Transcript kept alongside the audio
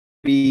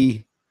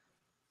be,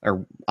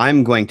 or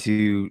I'm going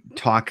to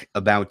talk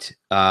about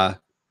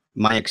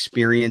my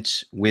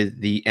experience with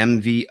the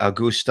MV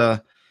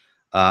Agusta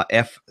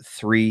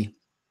F3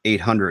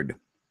 800.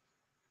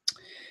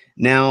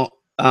 Now,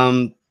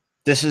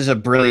 this is a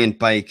brilliant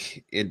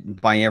bike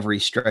by every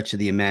stretch of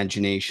the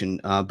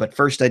imagination. But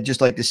first, I'd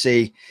just like to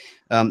say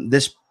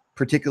this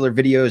particular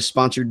video is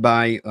sponsored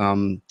by,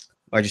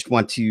 I just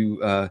want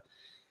to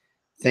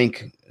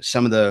thank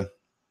some of the,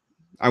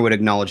 I would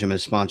acknowledge them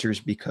as sponsors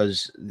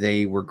because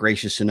they were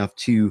gracious enough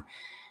to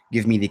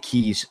give me the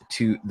keys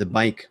to the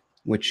bike,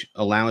 which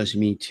allows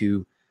me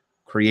to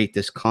create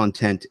this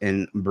content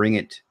and bring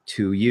it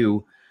to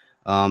you.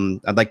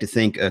 I'd like to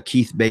thank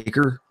Keith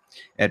Baker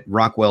at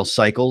Rockwell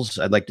Cycles.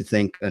 I'd like to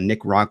thank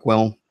Nick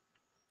Rockwell,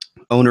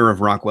 owner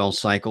of Rockwell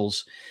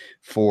Cycles,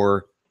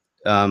 for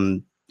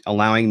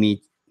allowing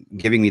me,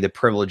 giving me the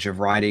privilege of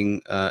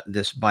riding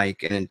this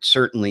bike. And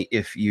certainly,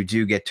 if you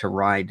do get to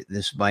ride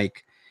this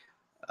bike,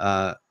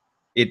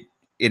 it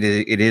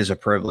is a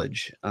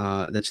privilege.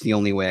 That's the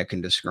only way I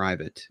can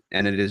describe it.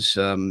 And it is,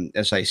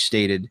 as I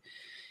stated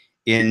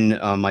in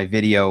my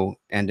video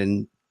and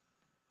in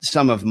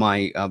some of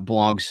my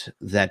blogs,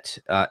 that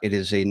it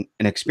is an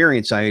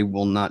experience I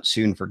will not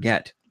soon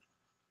forget.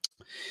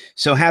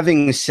 So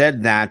having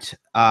said that,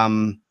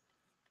 I'd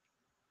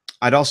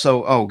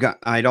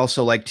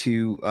also like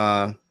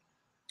to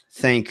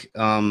thank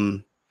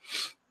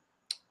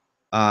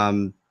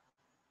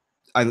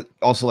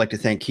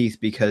Keith,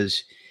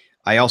 because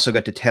I also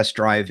got to test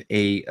drive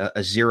a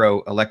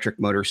Zero electric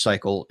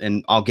motorcycle,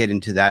 and I'll get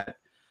into that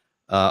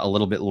a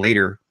little bit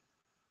later,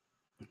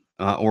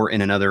 or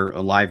in another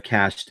live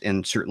cast,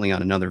 and certainly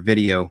on another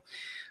video.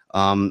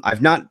 My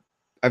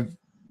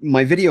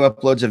video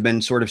uploads have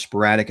been sort of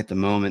sporadic at the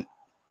moment,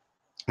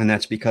 and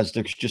that's because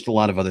there's just a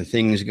lot of other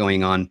things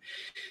going on.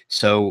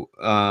 So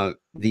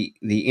the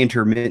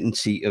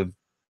intermittency of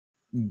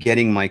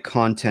getting my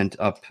content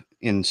up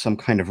in some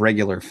kind of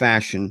regular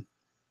fashion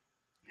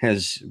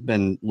has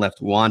been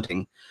left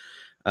wanting,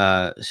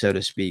 so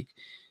to speak.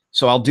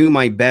 So I'll do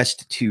my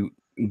best to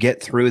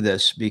get through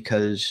this,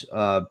 because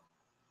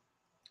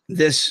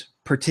this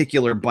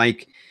particular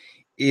bike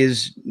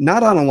is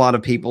not on a lot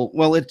of people.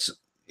 Well,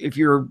 if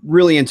you're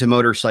really into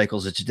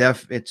motorcycles,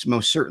 it's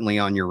most certainly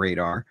on your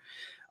radar.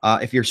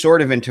 If you're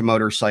sort of into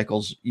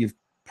motorcycles, you've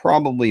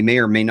probably may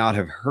or may not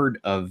have heard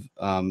of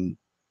MV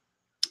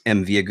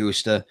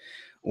Agusta,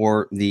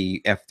 or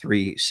the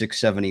F3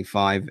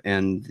 675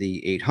 and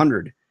the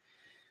 800.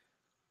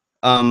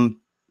 The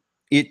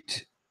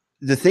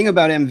thing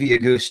about MV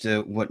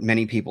Agusta, what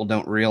many people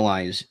don't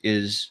realize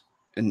is,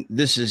 and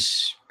this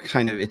is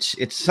kind of,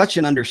 it's such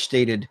an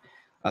understated,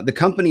 the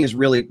company has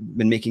really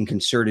been making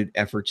concerted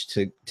efforts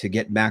to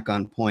get back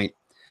on point.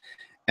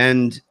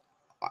 And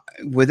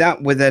with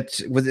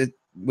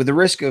the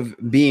risk of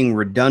being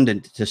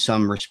redundant to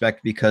some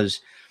respect,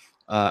 because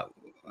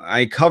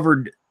I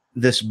covered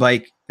this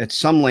bike at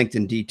some length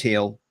in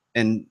detail,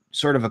 and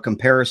sort of a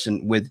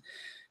comparison with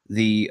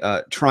the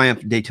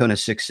Triumph Daytona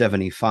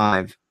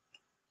 675.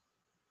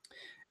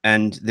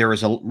 And there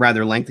was a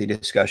rather lengthy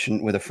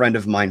discussion with a friend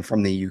of mine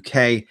from the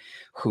UK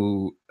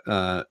who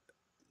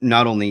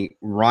not only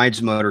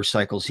rides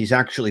motorcycles, he's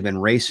actually been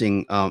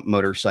racing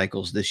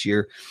motorcycles this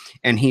year,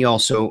 and he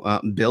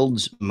also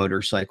builds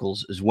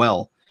motorcycles as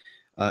well.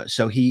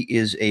 So he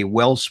is a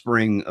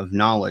wellspring of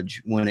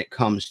knowledge when it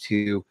comes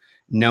to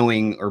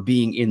knowing or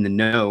being in the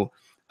know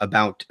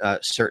about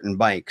certain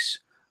bikes.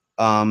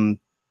 And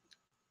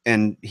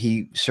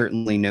he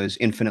certainly knows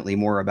infinitely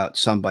more about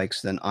some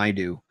bikes than I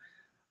do.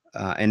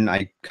 And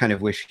I kind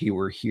of wish he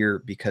were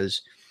here,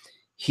 because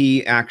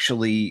he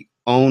actually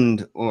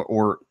owned,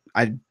 or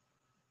I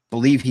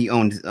believe he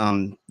owned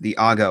the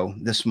Ago,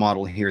 this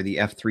model here, the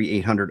F3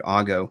 800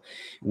 Ago,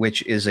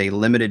 which is a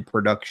limited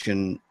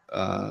production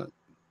MV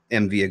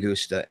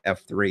Agusta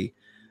F3.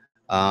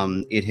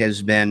 It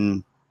has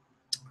been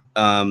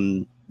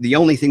the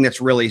only thing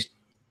that's really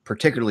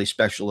particularly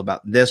special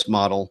about this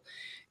model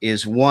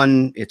is,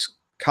 one, its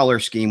color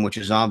scheme, which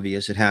is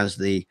obvious. It has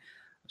the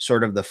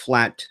sort of the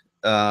flat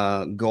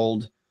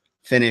gold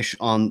finish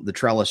on the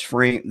trellis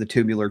frame, the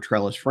tubular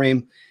trellis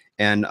frame,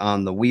 and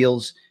on the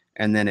wheels.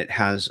 And then it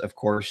has, of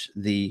course,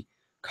 the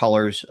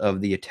colors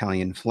of the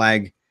Italian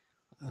flag,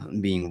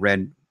 being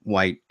red,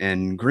 white,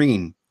 and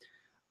green.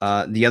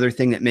 The other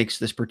thing that makes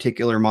this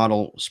particular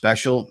model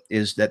special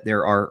is that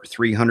there are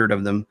 300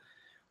 of them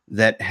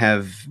that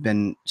have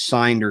been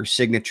signed or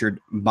signatured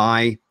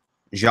by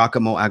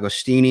Giacomo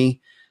Agostini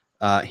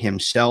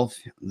himself.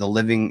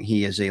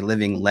 He is a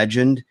living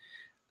legend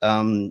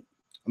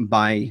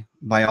by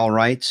all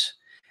rights.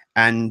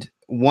 And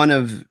one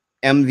of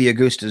MV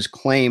Agusta's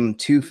claim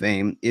to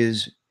fame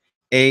is,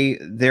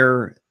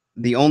 they're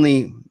the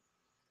only,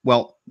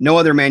 well, no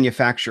other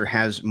manufacturer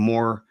has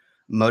more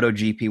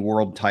MotoGP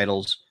world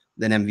titles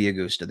than MV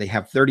Agusta. They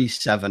have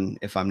 37,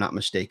 if I'm not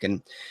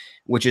mistaken,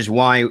 which is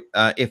why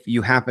if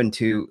you happen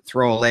to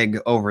throw a leg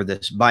over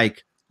this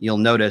bike, you'll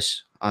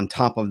notice on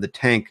top of the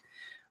tank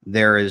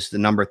there is the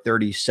number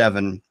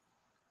 37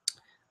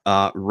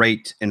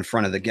 right in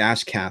front of the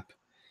gas cap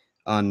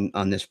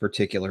on this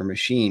particular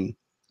machine.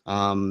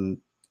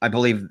 I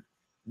believe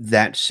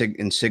that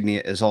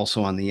insignia is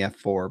also on the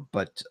F4,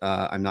 but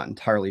I'm not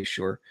entirely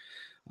sure.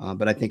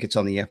 But I think it's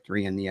on the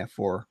F3 and the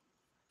F4.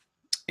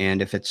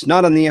 And if it's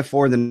not on the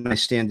F4, then I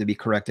stand to be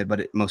corrected, but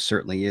it most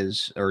certainly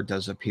is or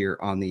does appear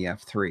on the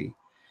F3.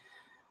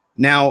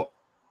 Now,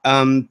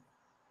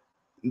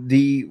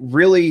 the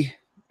really,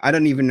 I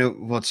don't even know,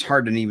 well, it's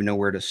hard to even know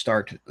where to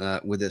start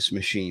with this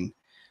machine.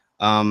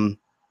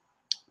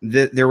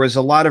 There was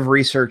a lot of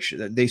research.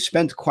 They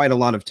spent quite a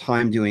lot of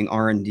time doing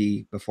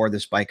R&D before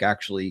this bike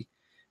actually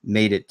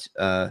made it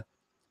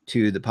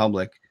to the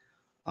public.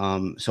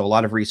 So a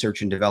lot of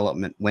research and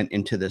development went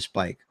into this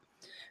bike.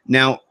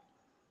 Now,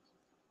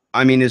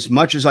 I mean, as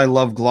much as I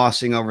love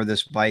glossing over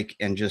this bike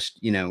and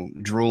just,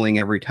 drooling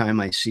every time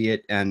I see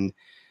it, and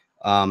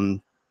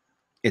um,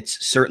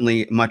 it's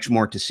certainly much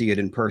more to see it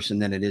in person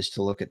than it is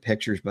to look at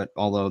pictures. But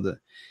although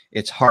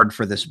it's hard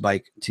for this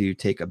bike to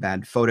take a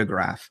bad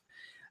photograph,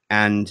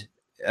 and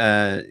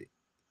I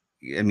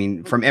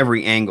mean, from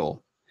every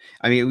angle.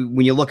 I mean,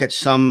 when you look at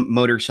some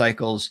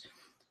motorcycles,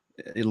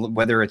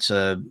 whether it's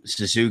a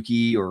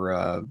Suzuki or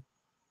a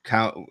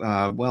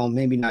well,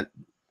 maybe not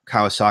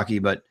Kawasaki,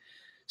 but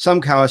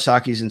some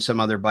Kawasaki's and some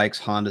other bikes,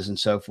 Hondas and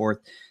so forth.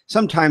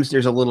 Sometimes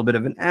there's a little bit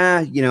of an,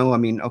 I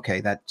mean, okay,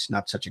 that's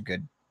not such a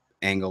good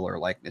angle or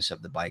likeness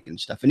of the bike and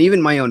stuff. And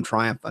even my own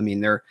Triumph, I mean,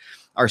 there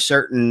are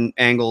certain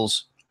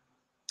angles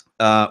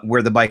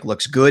where the bike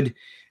looks good.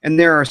 And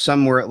there are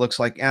some where it looks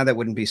like, that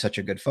wouldn't be such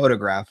a good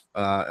photograph,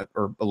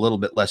 or a little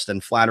bit less than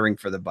flattering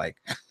for the bike.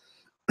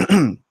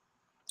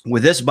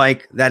 With this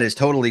bike, that is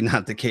totally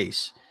not the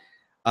case.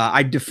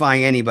 I defy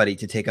anybody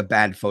to take a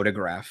bad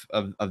photograph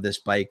of this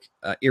bike,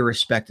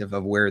 irrespective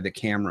of where the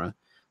camera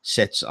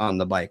sits on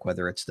the bike,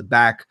 whether it's the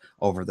back,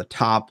 over the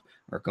top,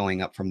 or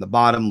going up from the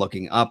bottom,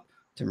 looking up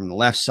from the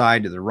left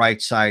side to the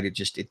right side.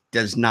 It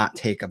does not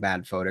take a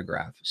bad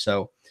photograph.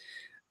 So,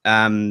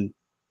 so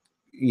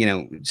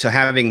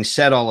having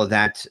said all of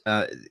that,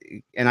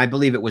 and I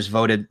believe it was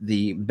voted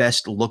the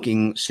best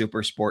looking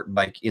super sport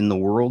bike in the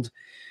world.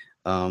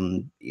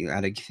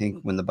 I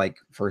think when the bike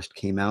first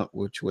came out,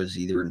 which was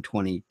either in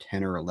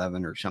 2010 or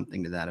 11 or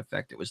something to that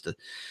effect, it was the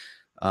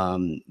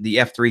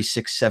F3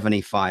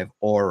 675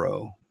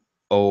 Oro,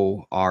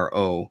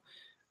 ORO,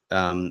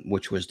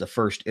 which was the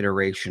first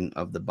iteration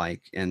of the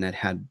bike, and that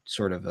had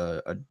sort of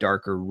a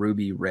darker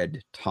ruby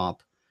red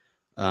top,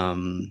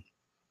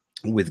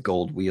 with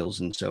gold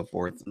wheels and so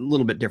forth. A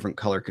little bit different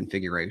color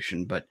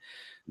configuration, but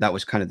that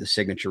was kind of the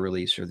signature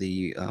release, or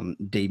the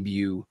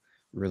debut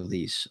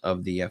release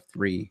of the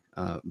F3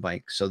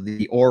 bike. So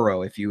the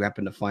Oro, if you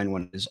happen to find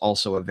one, is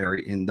also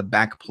in the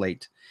back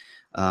plate,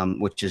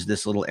 which is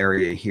this little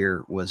area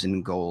here, was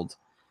in gold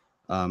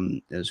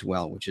as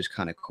well, which is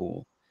kind of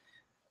cool.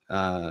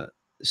 So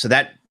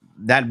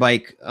that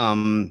bike,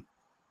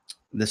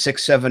 the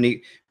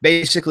 670,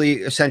 basically,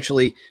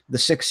 essentially, the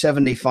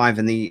 675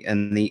 and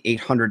the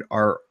 800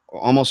 are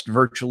almost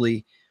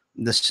virtually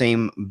the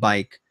same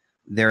bike.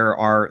 There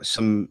are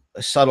some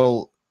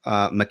subtle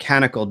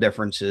mechanical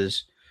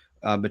differences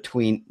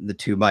between the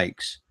two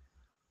bikes.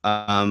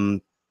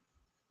 And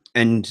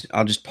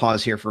I'll just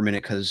pause here for a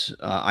minute because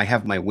I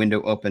have my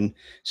window open,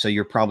 so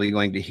you're probably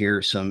going to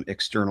hear some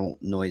external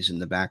noise in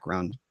the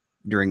background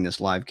during this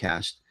live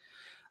cast.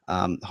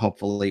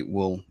 Hopefully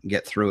we'll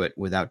get through it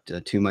without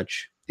too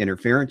much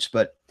interference.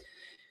 But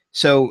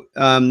so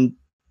the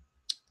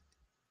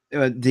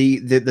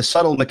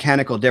subtle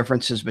mechanical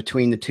differences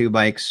between the two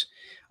bikes,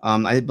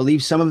 I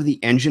believe some of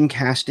the engine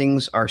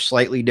castings are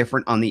slightly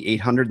different on the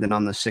 800 than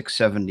on the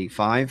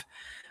 675.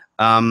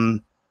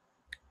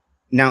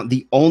 Now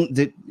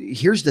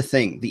here's the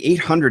thing: the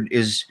 800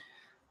 is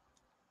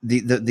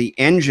the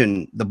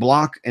engine, the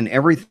block, and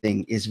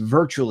everything is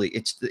virtually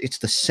it's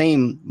the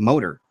same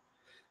motor.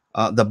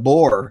 The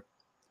bore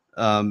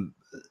of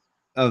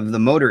the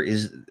motor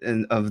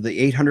of the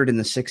 800 and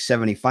the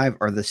 675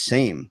 are the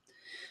same.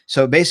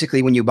 So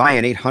basically, when you buy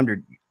an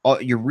 800,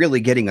 you're really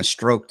getting a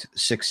stroked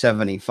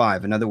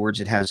 675. In other words,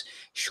 it has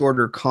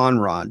shorter con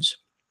rods,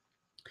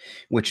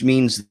 which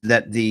means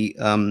that the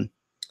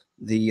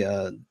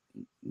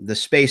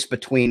space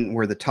between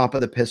where the top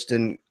of the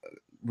piston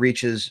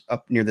reaches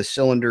up near the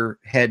cylinder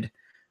head,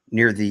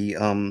 near the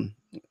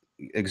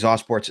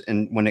exhaust ports,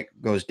 and when it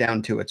goes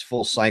down to its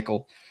full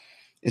cycle,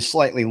 is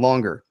slightly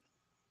longer.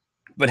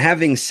 But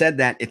having said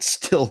that, it's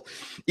still,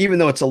 even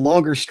though it's a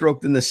longer stroke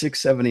than the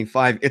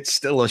 675, it's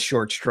still a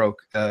short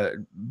stroke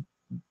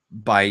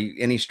by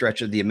any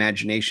stretch of the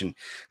imagination,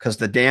 because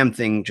the damn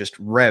thing just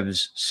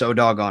revs so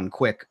doggone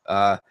quick.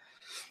 And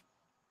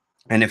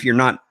if you're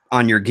not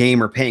on your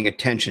game or paying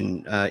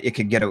attention, it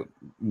could get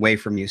away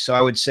from you. So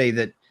I would say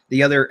that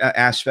the other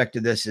aspect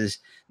of this is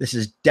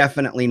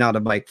definitely not a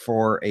bike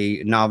for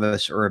a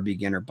novice or a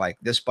beginner bike.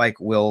 This bike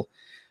will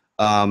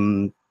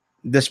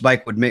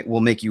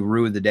make you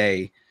rue the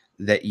day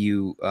that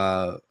you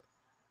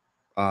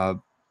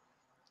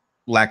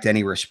lacked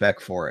any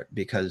respect for it,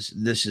 because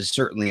this is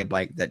certainly a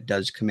bike that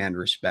does command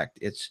respect.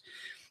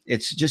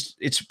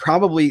 It's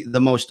probably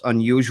the most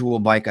unusual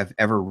bike I've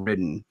ever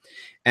ridden.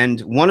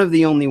 And one of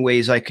the only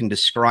ways I can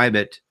describe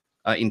it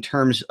in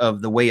terms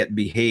of the way it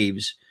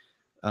behaves,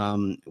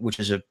 which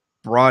is a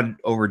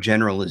broad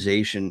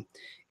overgeneralization,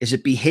 is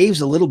it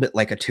behaves a little bit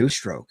like a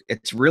two-stroke.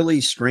 It's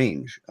really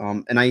strange.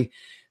 And I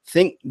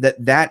think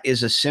that that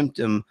is a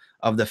symptom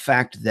of the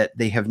fact that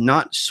they have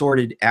not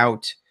sorted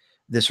out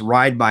this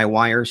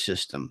ride-by-wire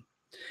system.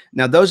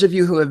 Now, those of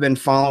you who have been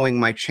following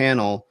my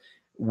channel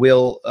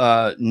will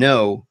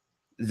know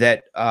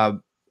that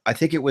I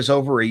think it was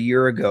over a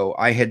year ago,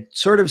 I had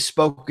sort of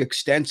spoke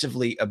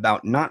extensively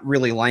about not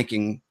really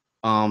liking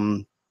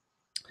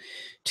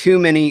too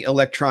many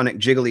electronic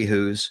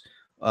jiggly-hoos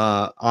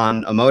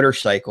on a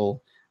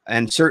motorcycle.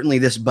 And certainly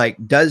this bike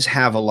does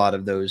have a lot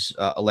of those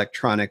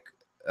electronic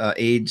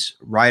aids,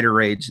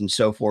 rider aids, and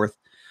so forth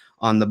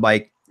on the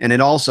bike. And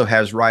it also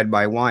has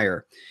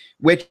ride-by-wire,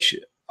 which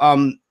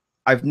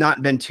I've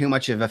not been too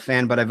much of a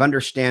fan, but I've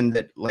understand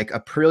that like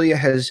Aprilia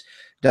has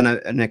done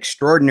an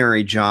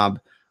extraordinary job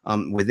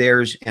with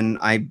theirs. And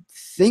I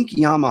think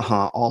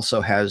Yamaha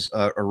also has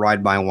a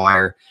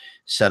ride-by-wire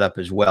setup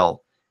as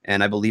well.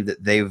 And I believe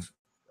that they've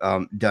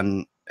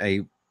done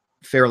a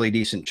fairly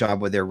decent job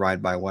with their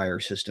ride-by-wire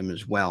system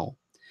as well.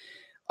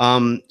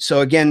 So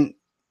again,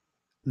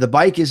 the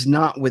bike is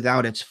not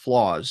without its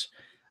flaws,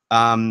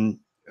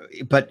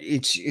 but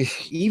it's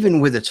even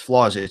with its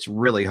flaws, it's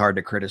really hard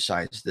to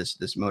criticize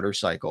this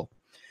motorcycle.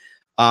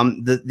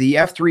 The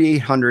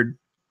F3800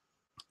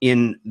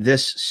 in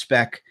this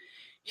spec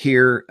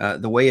here,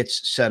 the way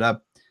it's set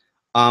up,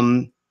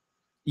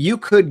 you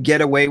could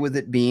get away with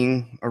it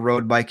being a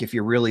road bike if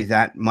you're really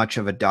that much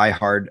of a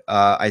diehard.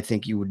 I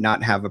think you would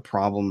not have a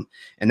problem,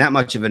 and that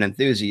much of an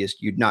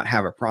enthusiast, you'd not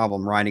have a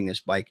problem riding this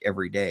bike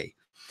every day.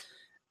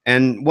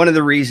 And one of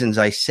the reasons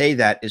I say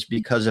that is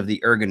because of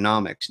the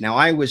ergonomics. Now,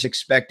 I was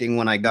expecting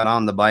when I got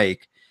on the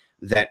bike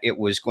that it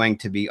was going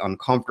to be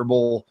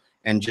uncomfortable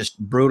and just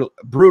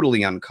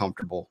brutally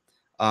uncomfortable.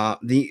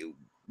 The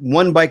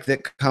one bike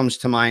that comes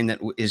to mind that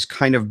is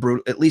kind of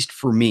brutal, at least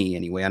for me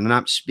anyway, I'm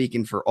not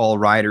speaking for all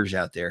riders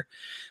out there,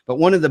 but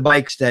one of the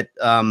bikes that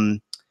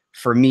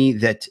for me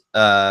that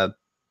that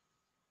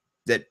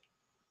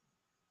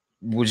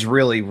was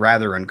really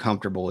rather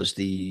uncomfortable is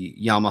the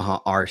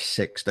Yamaha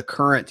R6, the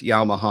current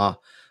Yamaha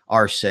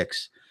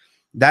R6.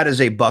 That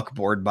is a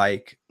buckboard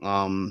bike.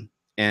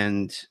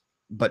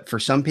 But for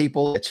some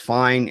people, it's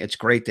fine. It's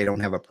great. They don't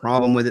have a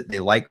problem with it. They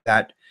like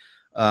that.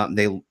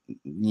 The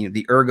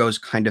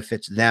ergos kind of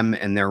fits them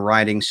and their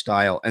riding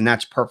style, and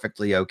that's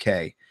perfectly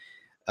okay.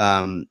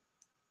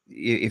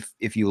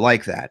 If you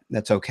like that,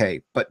 that's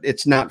okay. But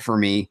it's not for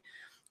me.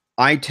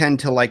 I tend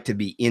to like to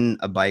be in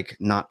a bike,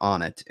 not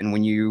on it. And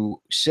when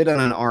you sit on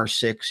an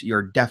R6,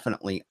 you're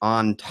definitely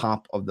on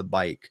top of the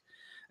bike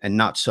and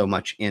not so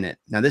much in it.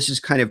 Now, this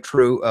is kind of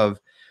true of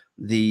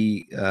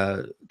the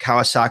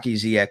Kawasaki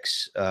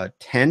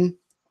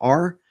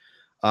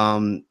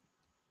ZX-10R.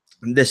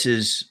 This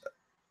is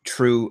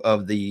true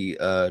of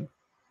the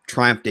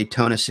Triumph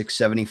Daytona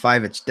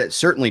 675. It's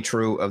certainly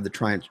true of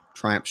the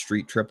Triumph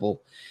Street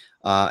Triple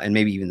and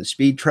maybe even the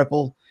Speed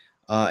Triple.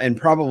 And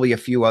probably a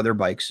few other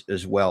bikes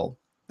as well.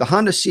 The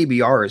Honda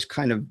CBR is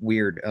kind of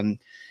weird.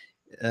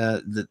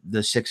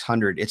 The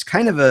 600, it's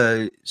kind of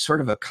a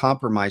sort of a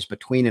compromise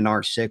between an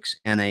R6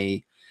 and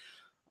a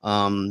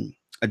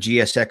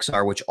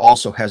GSXR, which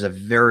also has a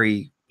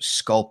very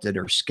sculpted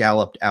or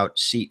scalloped out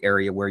seat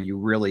area where you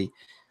really,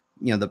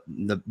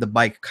 the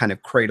bike kind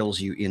of cradles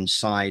you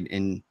inside,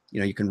 and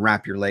you can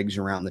wrap your legs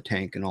around the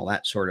tank and all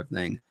that sort of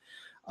thing.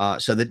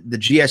 So the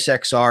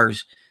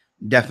GSXRs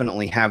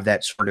definitely have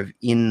that sort of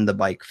in the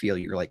bike feel.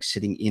 You're like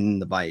sitting in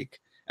the bike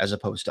as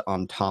opposed to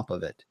on top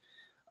of it.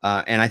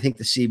 And I think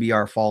the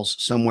CBR falls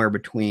somewhere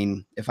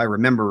between, if I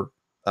remember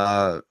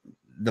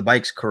the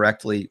bikes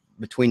correctly,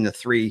 between the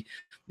three,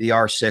 the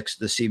R6,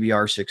 the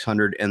CBR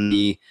 600, and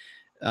the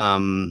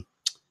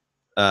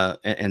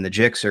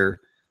Gixxer.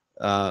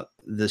 The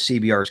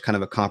CBR is kind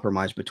of a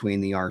compromise between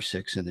the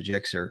R6 and the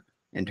Gixxer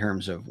in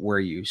terms of where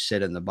you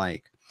sit in the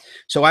bike.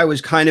 So I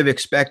was kind of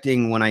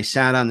expecting when I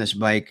sat on this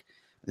bike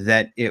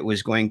that it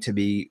was going to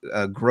be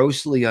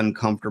grossly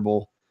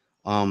uncomfortable,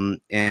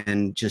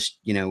 and just,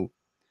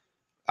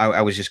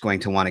 I was just going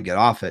to want to get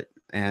off it,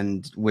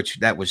 and which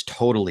that was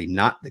totally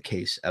not the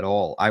case at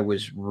all. I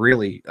was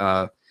really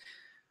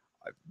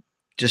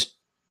just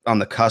on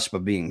the cusp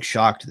of being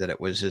shocked that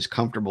it was as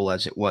comfortable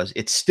as it was.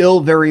 It's still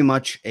very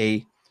much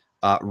a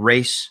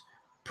race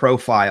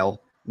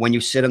profile when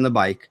you sit on the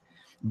bike,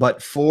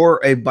 but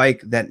for a bike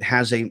that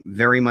has a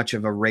very much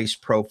of a race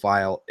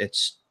profile,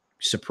 it's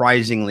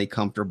surprisingly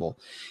comfortable.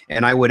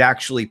 And I would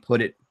actually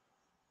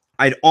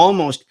I'd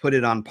almost put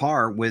it on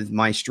par with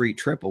my Street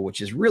Triple,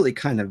 which is really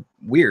kind of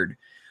weird.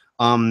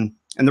 And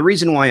the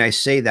reason why I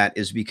say that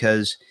is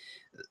because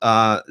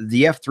the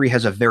F3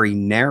 has a very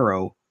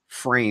narrow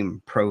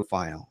frame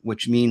profile,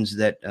 which means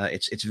that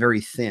it's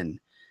very thin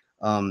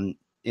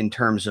in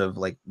terms of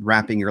like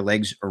wrapping your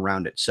legs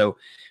around it. So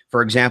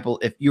for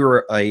example, if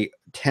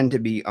tend to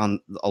be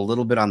on a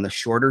little bit on the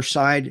shorter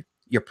side,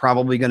 you're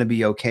probably going to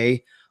be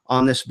okay.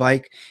 on this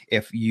bike.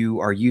 If you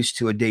are used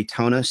to a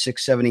Daytona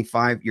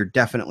 675, you're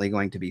definitely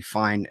going to be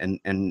fine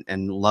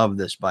and love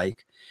this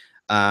bike.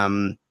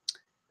 Um,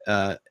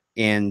 uh,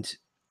 and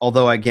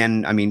although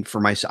again, I mean,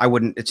 for myself, I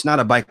wouldn't. It's not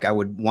a bike I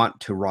would want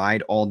to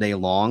ride all day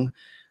long.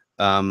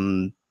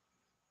 Um,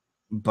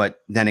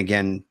 but then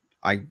again,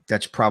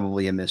 that's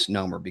probably a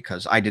misnomer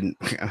because I didn't,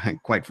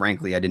 quite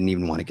frankly, I didn't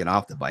even want to get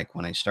off the bike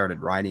when I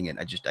started riding it.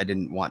 I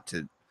didn't want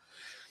to.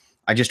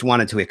 I just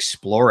wanted to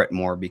explore it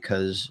more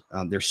because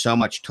there's so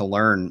much to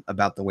learn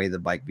about the way the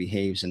bike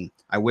behaves, and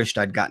I wished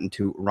I'd gotten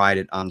to ride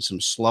it on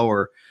some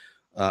slower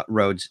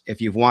roads.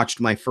 If you've watched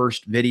my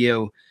first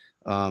video,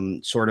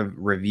 sort of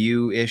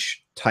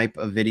review-ish type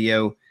of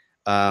video,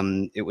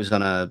 it was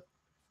on a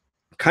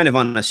kind of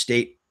on a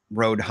state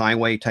road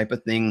highway type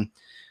of thing,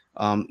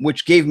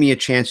 which gave me a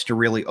chance to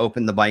really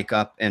open the bike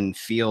up and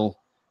feel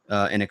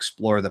and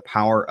explore the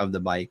power of the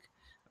bike,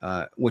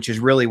 which is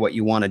really what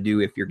you want to do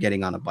if you're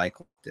getting on a bike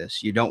like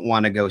this. You don't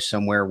want to go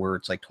somewhere where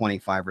it's like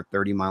 25 or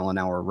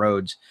 30-mile-an-hour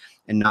roads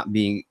and not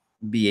be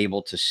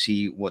able to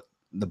see what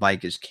the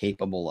bike is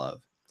capable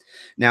of.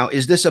 Now,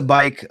 is this a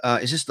bike?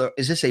 Is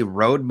this a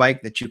road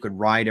bike that you could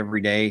ride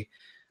every day?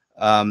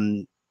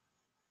 Um,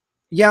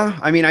 yeah,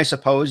 I mean, I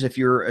suppose if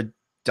you're a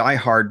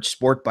diehard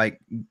sport bike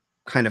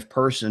kind of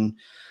person,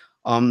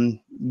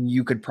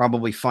 you could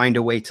probably find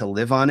a way to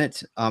live on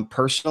it.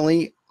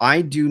 Personally,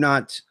 I do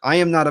not. I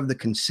am not of the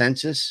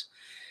consensus.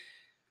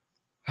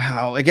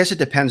 How I guess it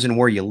depends on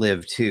where you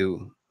live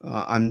too.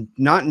 I'm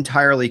not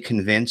entirely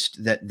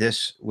convinced that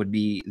this would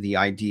be the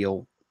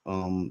ideal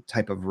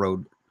type of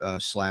road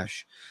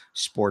slash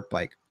sport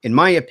bike. In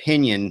my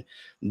opinion,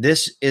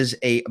 this is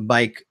a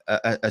bike,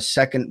 a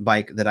second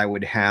bike that I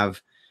would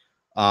have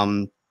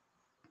um,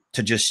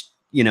 to just,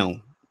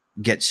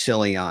 get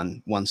silly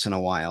on once in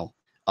a while,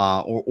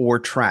 or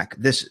track.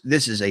 This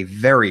is a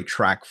very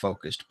track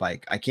focused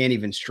bike. I can't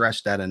even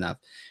stress that enough.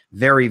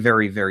 Very,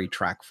 very, very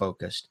track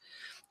focused.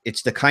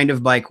 It's the kind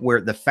of bike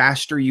where the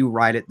faster you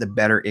ride it, the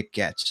better it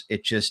gets.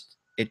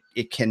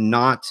 It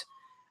cannot.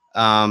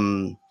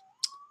 Um,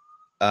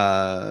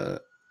 uh,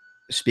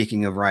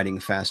 Speaking of riding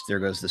fast, there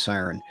goes the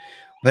siren.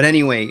 But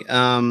anyway,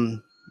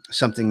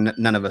 something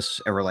none of us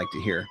ever like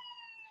to hear.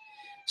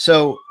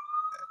 So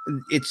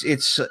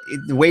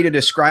the way to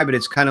describe it.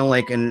 It's kind of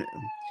like I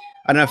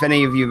don't know if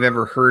any of you have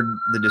ever heard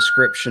the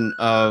description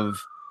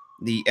of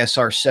the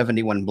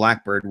SR-71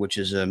 Blackbird, which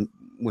was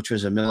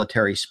a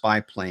military spy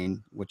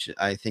plane, which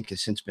I think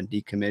has since been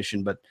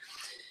decommissioned. But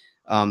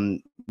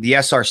the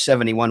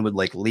SR-71 would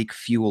like leak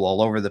fuel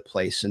all over the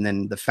place, and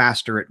then the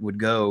faster it would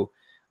go,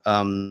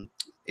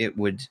 it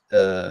would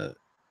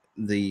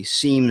the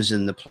seams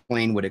in the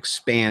plane would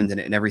expand,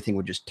 and everything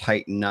would just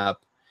tighten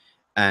up,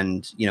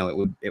 and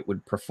it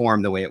would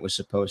perform the way it was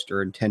supposed to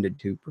or intended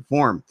to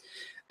perform.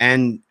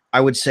 And I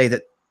would say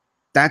that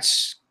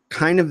that's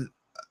kind of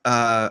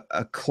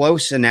a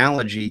close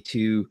analogy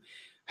to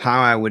how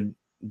I would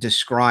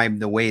describe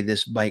the way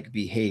this bike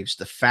behaves.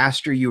 The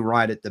faster you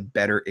ride it, the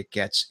better it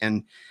gets.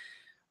 And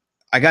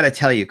I got to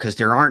tell you, because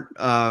there aren't,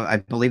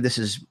 I believe this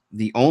is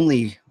the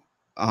only,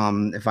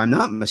 if I'm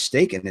not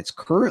mistaken, it's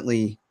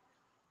currently,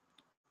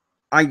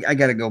 I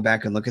got to go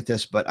back and look at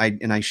this, but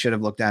I should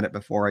have looked at it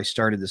before I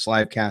started this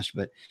live cast,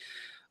 but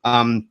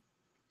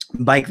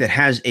bike that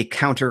has a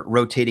counter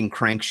rotating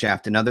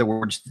crankshaft. In other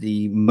words,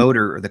 the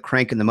motor, or the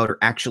crank in the motor,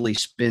 actually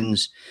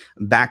spins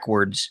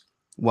backwards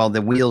while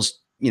the wheels,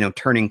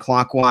 turning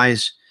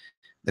clockwise,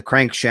 the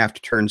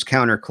crankshaft turns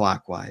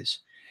counterclockwise.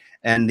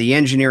 And the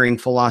engineering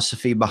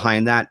philosophy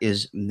behind that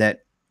is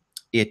that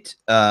if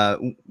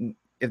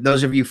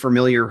those of you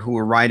familiar who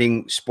are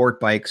riding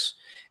sport bikes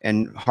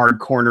and hard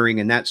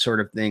cornering and that sort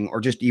of thing, or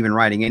just even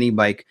riding any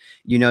bike,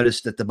 you notice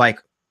that the bike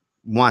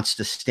wants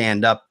to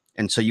stand up.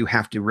 And so you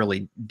have to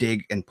really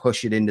dig and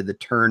push it into the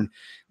turn,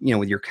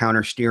 with your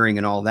counter steering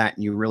and all that.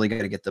 And you really got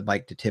to get the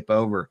bike to tip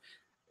over.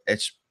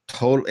 It's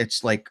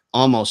like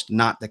almost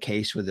not the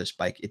case with this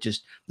bike.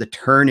 The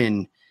turn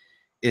in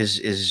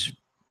is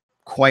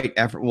quite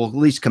well, at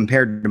least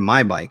compared to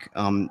my bike.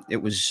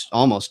 It was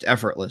almost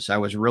effortless. I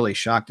was really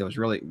shocked.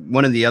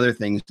 One of the other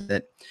things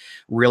that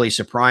really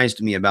surprised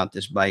me about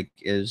this bike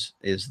is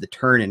the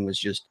turn in was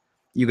just,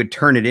 you could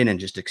turn it in and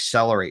just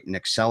accelerate and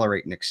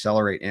accelerate and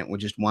accelerate, and it would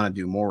just want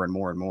to do more and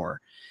more and more.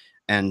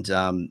 And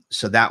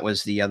so that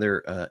was the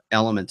other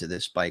element to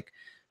this bike.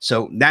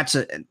 So that's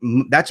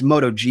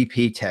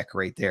MotoGP tech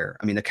right there.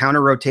 I mean, the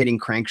counter rotating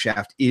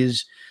crankshaft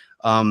is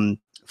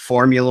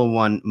Formula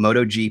One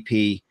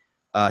MotoGP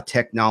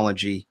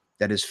technology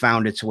that has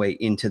found its way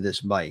into this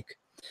bike.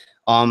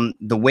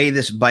 The way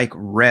this bike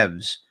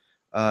revs,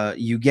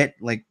 you get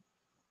like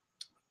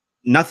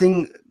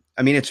nothing.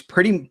 I mean, it's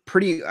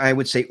pretty, I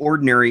would say,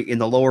 ordinary in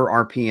the lower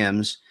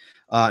RPMs,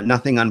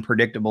 nothing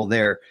unpredictable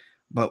there.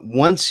 But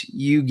once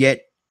you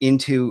get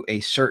into a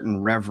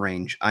certain rev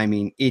range, I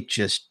mean,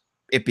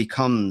 it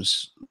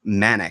becomes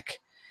manic.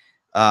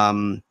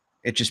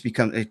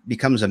 It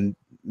becomes a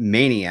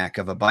maniac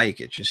of a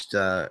bike. It just,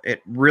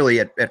 it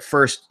really, at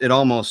first, it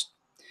almost,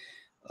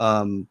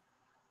 my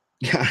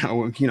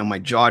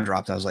jaw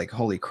dropped. I was like,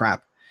 holy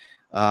crap.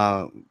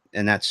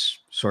 And that's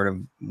sort of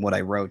what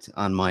I wrote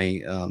on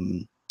my,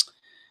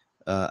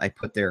 I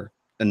put there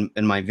in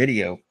my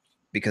video,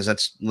 because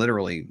that's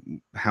literally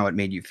how it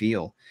made you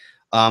feel.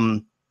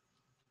 Um,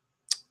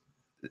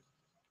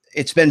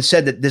 it's been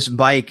said that this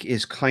bike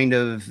is kind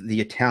of the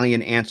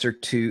Italian answer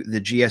to the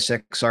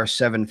GSXR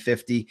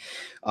 750.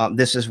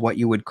 This is what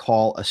you would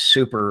call a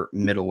super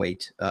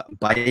middleweight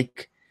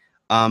bike.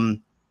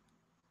 Um,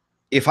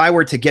 if I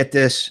were to get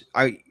this,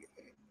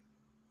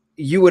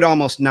 you would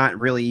almost not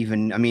really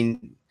even, I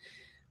mean,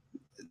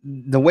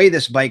 the way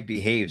this bike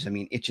behaves, I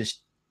mean, it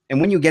just,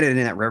 and when you get it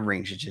in that rev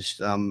range, it just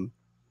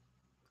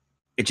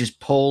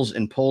pulls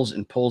and pulls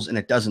and pulls, and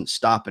it doesn't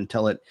stop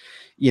until it,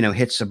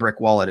 hits the brick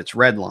wall at its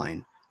red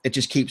line. It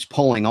just keeps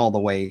pulling all the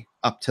way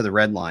up to the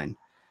red line.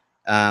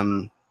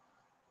 Um,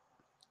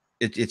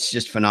 it's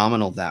just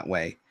phenomenal that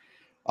way.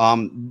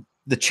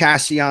 The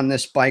chassis on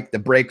this bike, the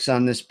brakes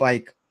on this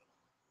bike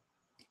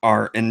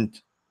and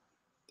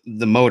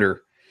the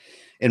motor,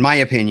 in my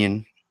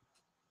opinion,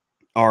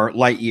 are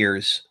light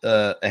years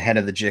ahead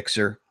of the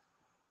Gixxer,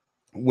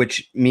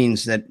 which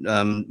means that,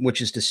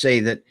 which is to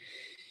say that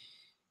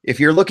if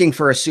you're looking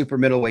for a super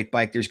middleweight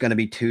bike, there's going to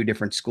be two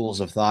different schools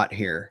of thought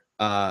here.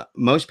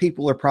 Most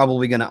people are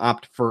probably going to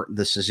opt for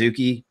the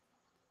Suzuki,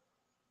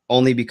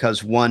 only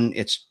because one,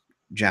 it's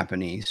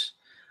Japanese,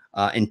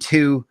 and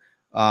two,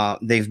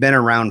 they've been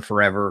around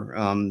forever.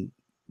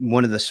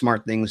 One of the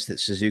smart things that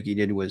Suzuki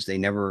did was they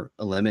never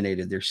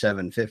eliminated their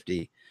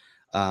 750,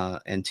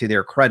 and to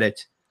their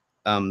credit,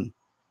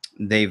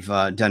 they've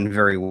done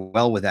very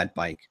well with that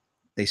bike.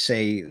 They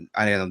say,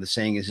 I don't know, the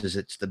saying is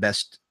it's the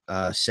best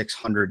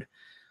 600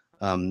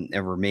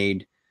 ever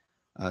made.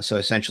 So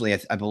essentially,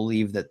 I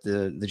believe that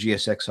the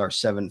GSXR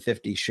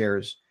 750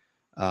 shares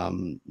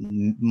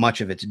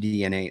much of its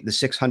DNA. The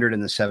 600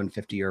 and the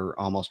 750 are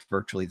almost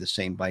virtually the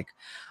same bike.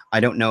 I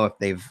don't know if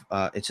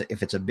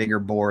if it's a bigger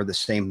bore, the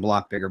same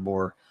block, bigger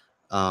bore,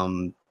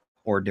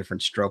 or a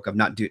different stroke. I've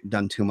not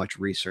done too much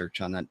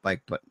research on that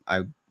bike, but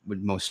I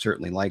would most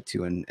certainly like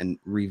to and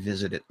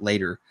revisit it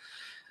later.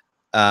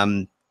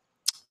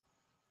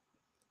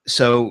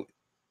 So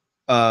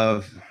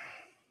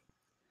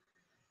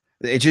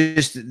it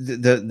just,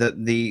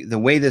 the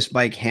way this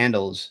bike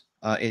handles,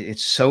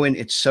 it's so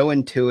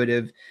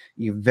intuitive.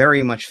 You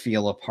very much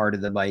feel a part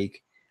of the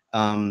bike,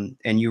 and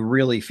you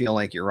really feel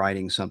like you're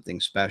riding something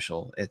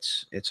special.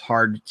 It's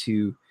hard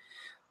to.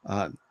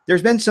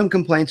 There's been some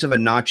complaints of a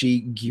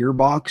notchy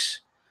gearbox,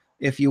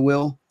 if you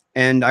will,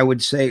 and I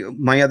would say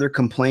my other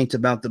complaint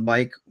about the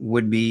bike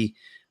would be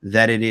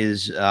that it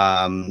is.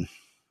 How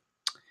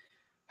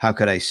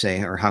could I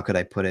say, or how could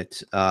I put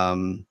it?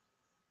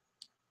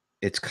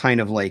 It's kind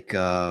of like,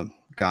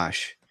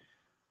 gosh,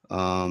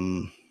 oh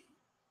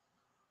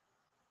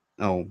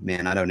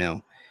man, I don't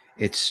know.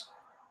 It's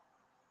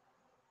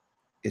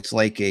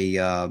like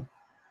a,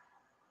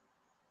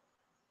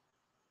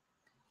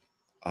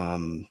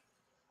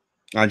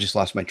 I just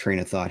lost my train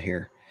of thought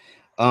here.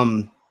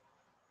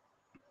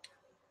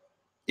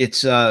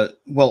 It's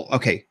well,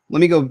 okay.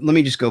 Let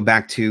me just go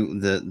back to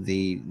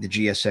the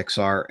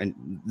GSXR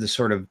and the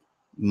sort of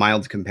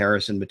mild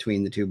comparison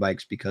between the two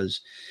bikes,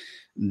 because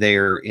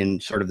they're in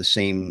sort of the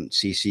same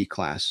CC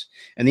class.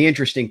 And the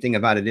interesting thing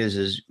about it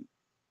is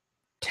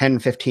 10,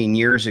 15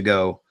 years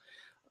ago,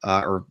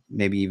 or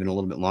maybe even a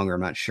little bit longer,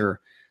 I'm not sure,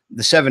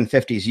 the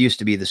 750s used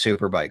to be the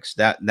super bikes.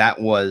 That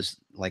was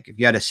like, if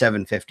you had a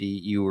 750,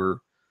 you were,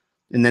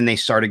 and then they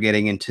started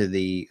getting into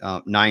the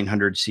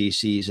 900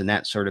 cc's and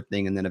that sort of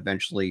thing. And then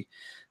eventually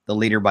the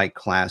leader bike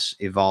class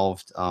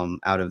evolved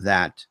out of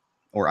that,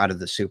 or out of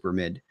the super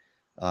mid,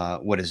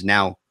 what is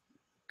now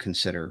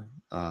considered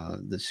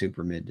the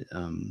super mid,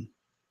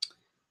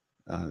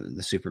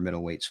 the super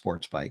middleweight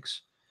sports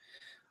bikes.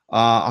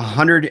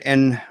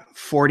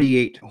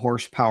 148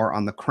 horsepower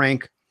on the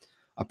crank,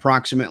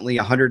 approximately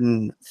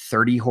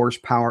 130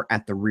 horsepower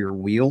at the rear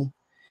wheel,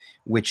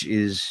 which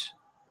is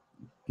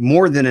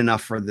more than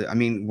enough for the, I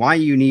mean, why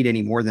you need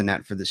any more than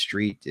that for the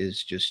street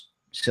is just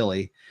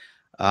silly.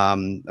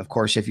 Of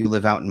course, if you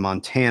live out in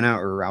Montana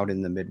or out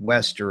in the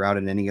Midwest or out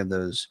in any of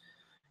those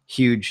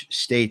huge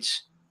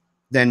states,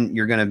 then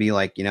you're going to be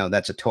like,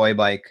 that's a toy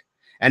bike.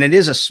 And it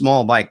is a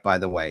small bike, by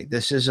the way.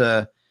 This is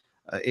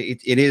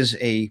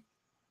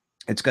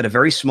it's got a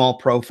very small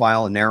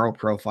profile, a narrow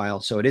profile.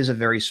 So it is a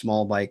very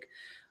small bike.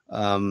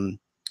 And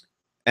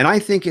I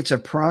think it's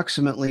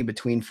approximately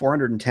between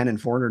 410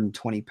 and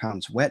 420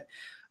 pounds wet.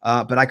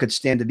 But I could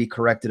stand to be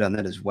corrected on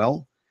that as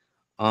well.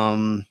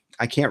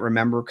 I can't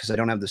remember because I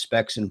don't have the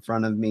specs in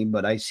front of me,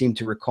 but I seem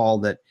to recall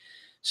that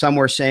some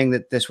were saying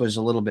that this was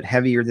a little bit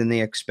heavier than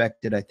they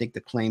expected. I think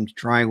the claimed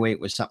dry weight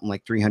was something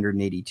like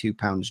 382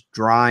 pounds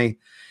dry.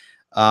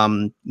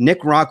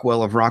 Nick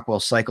Rockwell of Rockwell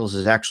Cycles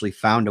has actually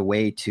found a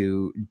way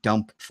to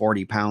dump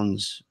 40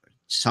 pounds,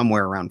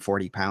 somewhere around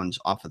 40 pounds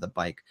off of the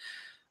bike,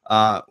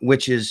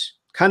 which is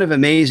kind of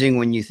amazing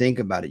when you think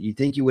about it. You'd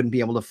think you wouldn't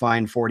be able to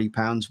find 40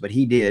 pounds, but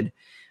he did.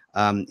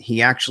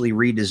 He actually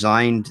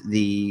redesigned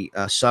the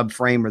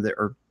subframe,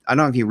 or I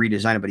don't know if he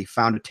redesigned it, but he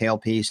found a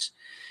tailpiece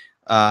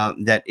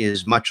that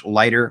is much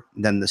lighter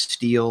than the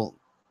steel.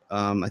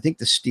 I think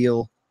the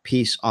steel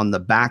piece on the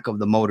back of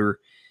the motor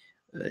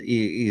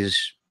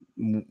is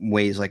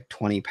weighs like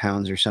 20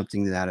 pounds or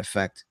something to that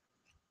effect.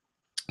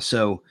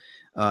 So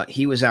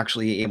he was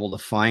actually able to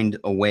find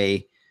a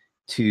way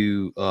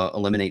to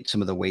eliminate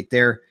some of the weight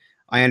there.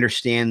 I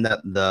understand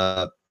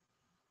that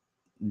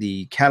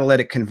the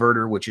catalytic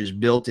converter, which is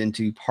built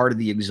into part of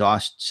the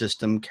exhaust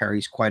system,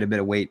 carries quite a bit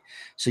of weight.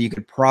 So you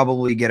could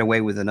probably get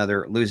away with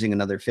losing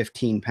another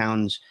 15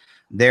 pounds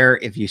there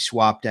if you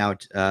swapped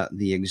out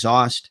the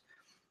exhaust.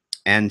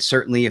 And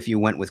certainly if you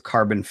went with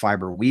carbon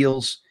fiber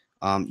wheels,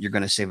 you're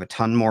going to save a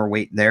ton more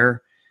weight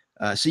there.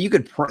 So you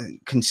could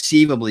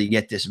conceivably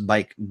get this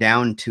bike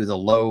down to the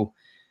low,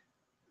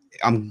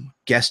 I'm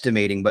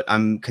guesstimating, but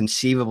I'm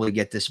conceivably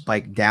get this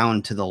bike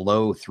down to the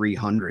low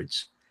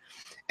 300s.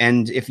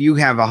 And if you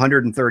have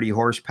 130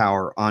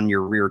 horsepower on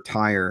your rear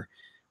tire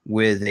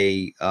with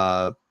a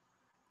a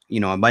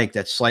bike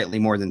that's slightly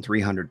more than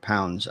 300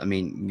 pounds, I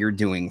mean, you're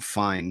doing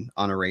fine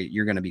on a race.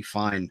 You're going to be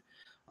fine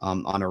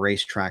on a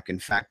racetrack. In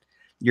fact,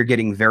 you're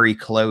getting very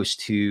close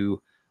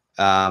to,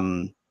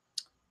 well,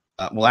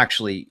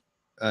 actually,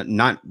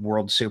 not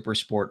World Super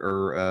Sport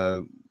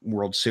or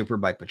World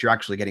Superbike, but you're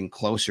actually getting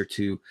closer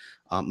to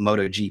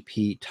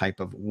MotoGP type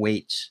of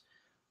weights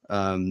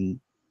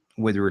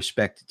with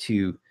respect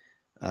to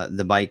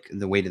the bike,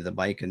 the weight of the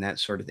bike, and that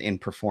sort of in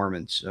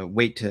performance.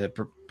 Weight to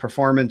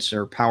performance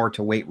or power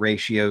to weight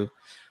ratio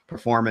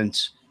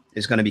performance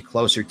is going to be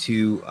closer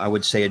to, I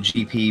would say, a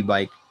GP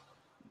bike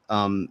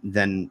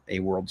than a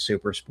World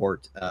Super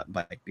Sport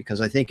bike,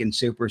 because I think in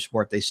Super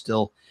Sport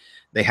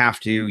they have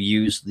to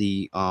use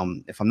the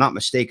if I'm not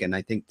mistaken,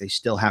 I think they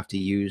still have to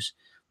use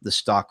the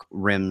stock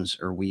rims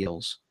or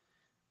wheels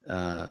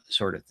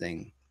sort of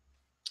thing.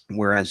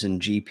 Whereas in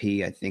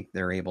GP, I think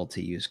they're able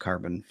to use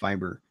carbon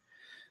fiber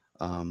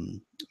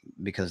um,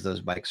 because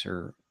those bikes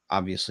are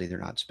obviously they're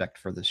not spec'd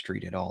for the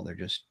street at all. They're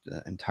just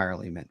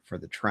entirely meant for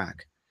the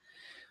track.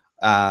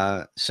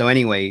 So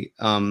anyway,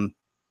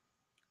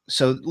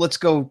 so let's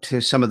go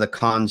to some of the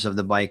cons of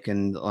the bike,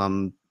 and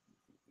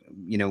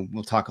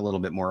we'll talk a little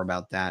bit more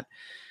about that.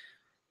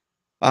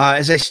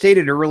 As I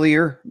stated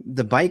earlier,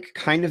 the bike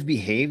kind of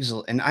behaves,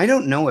 and I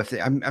don't know if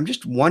I'm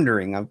just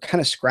wondering. I'm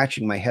kind of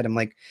scratching my head. I'm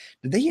like,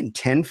 did they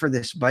intend for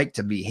this bike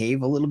to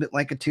behave a little bit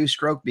like a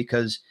two-stroke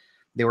because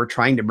they were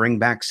trying to bring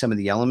back some of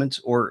the elements,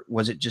 or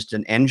was it just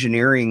an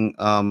engineering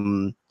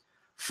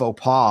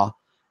faux pas,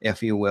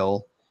 if you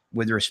will,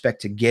 with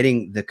respect to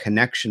getting the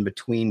connection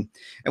between?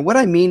 And what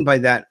I mean by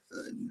that,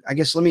 I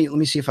guess let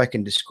me see if I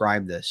can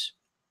describe this.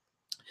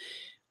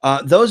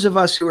 Those of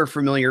us who are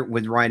familiar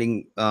with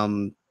riding,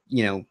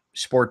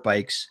 sport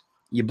bikes,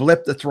 you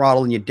blip the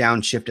throttle and you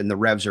downshift, and the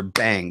revs are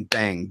bang,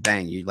 bang,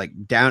 bang. You like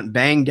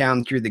bang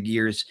down through the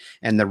gears,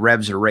 and the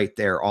revs are right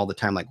there all the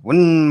time, like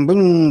boom,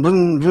 boom,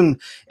 boom, boom.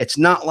 It's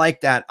not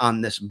like that on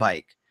this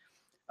bike.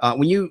 At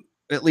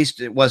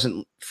least it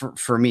wasn't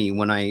for me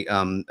when I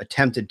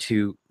attempted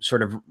to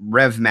sort of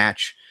rev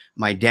match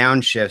my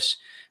downshifts.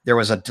 There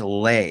was a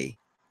delay,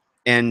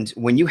 and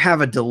when you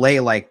have a delay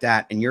like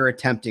that and you're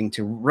attempting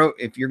to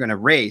if you're going to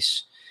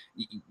race,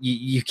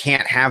 you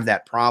can't have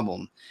that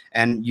problem.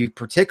 And you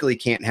particularly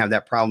can't have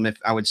that problem, if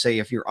I would say,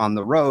 if you're on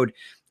the road,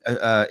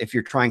 if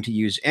you're trying to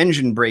use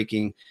engine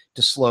braking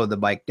to slow the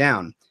bike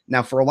down.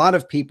 Now, for a lot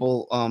of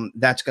people,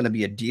 that's going to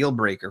be a deal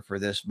breaker for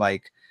this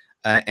bike.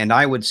 And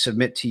I would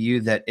submit to you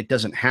that it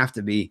doesn't have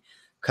to be,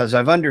 because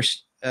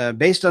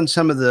based on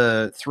some of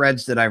the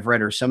threads that I've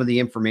read or some of the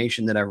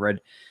information that I've read,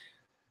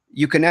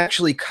 you can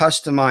actually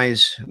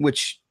customize,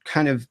 which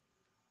kind of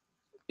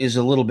is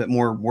a little bit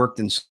more work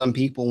than some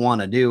people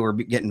want to do or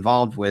get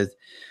involved with.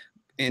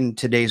 In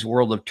today's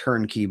world of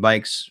turnkey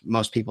bikes,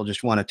 most people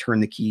just want to turn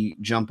the key,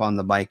 jump on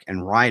the bike,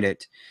 and ride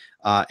it.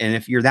 And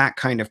if you're that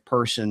kind of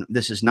person,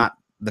 this is not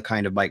the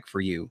kind of bike for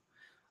you.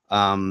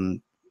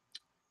 And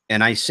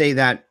I say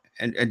that,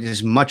 and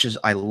as much as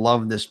I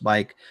love this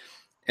bike,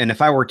 and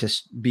if I were to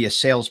be a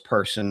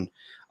salesperson,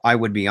 I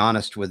would be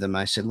honest with them.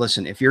 I said,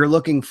 listen, if you're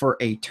looking for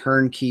a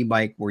turnkey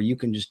bike where you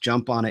can just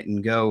jump on it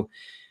and go,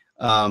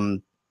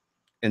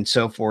 and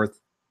so forth,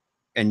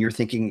 and you're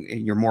thinking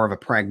you're more of a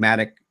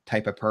pragmatic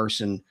type of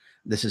person,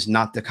 this is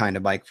not the kind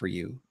of bike for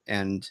you.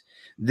 And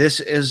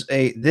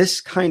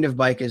this kind of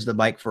bike is the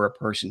bike for a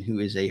person who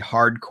is a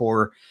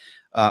hardcore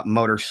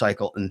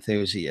motorcycle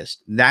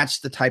enthusiast. That's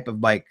the type of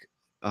bike,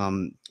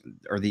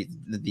 or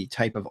the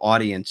type of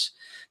audience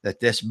that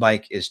this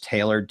bike is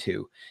tailored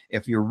to.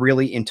 If you're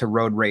really into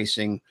road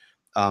racing,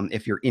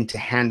 if you're into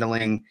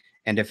handling,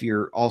 and if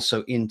you're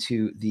also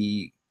into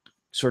the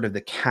sort of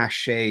the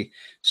cachet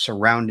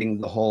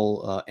surrounding the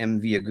whole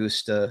MV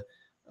Agusta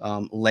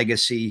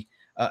legacy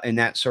and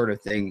that sort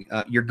of thing,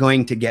 you're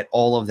going to get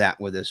all of that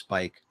with this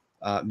bike,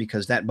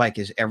 because that bike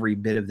is every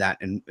bit of that,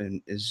 and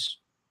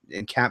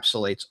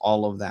encapsulates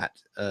all of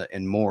that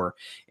and more,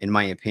 in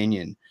my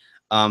opinion.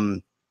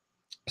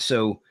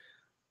 So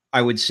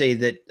I would say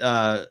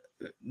that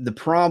the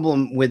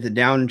problem with the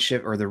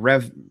downshift or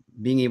the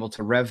being able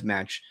to rev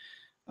match,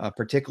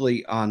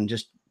 particularly on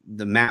just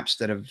the maps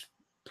that have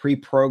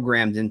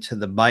pre-programmed into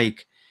the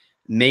bike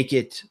make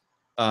it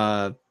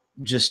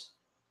just,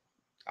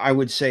 I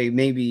would say,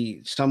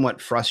 maybe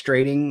somewhat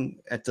frustrating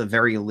at the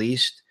very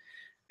least,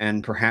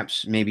 and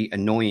perhaps maybe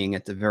annoying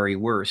at the very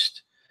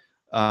worst.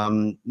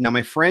 Now,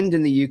 my friend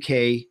in the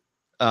UK,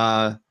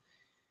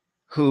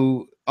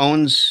 who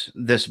owns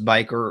this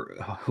bike, or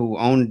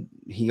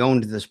he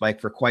owned this bike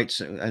for quite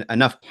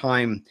enough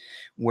time,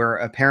 where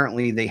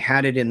apparently they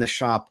had it in the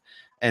shop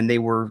and they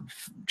were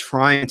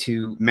trying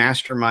to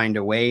mastermind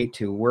a way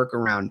to work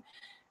around.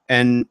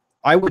 And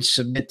I would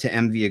submit to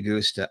MV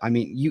Agusta. I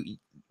mean,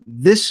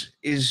 this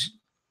is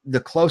the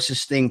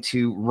closest thing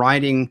to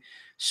riding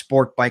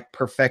sport bike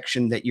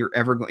perfection that you're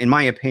ever going, in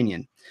my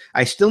opinion.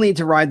 I still need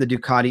to ride the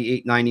Ducati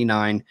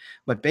 899,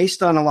 but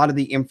based on a lot of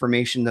the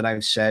information that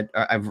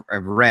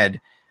I've read,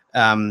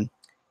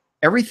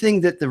 everything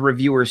that the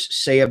reviewers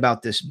say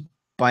about this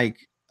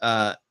bike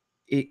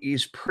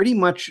is pretty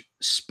much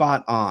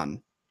spot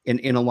on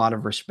in a lot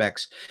of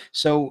respects.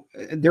 So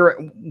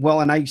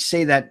well, and I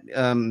say that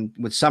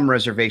with some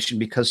reservation,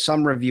 because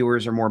some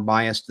reviewers are more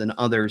biased than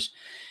others.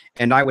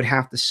 And I would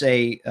have to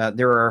say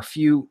there are a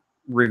few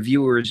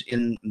reviewers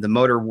in the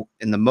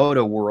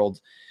moto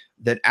world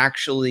that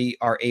actually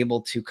are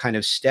able to kind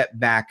of step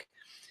back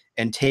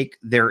and take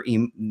their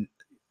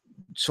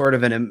sort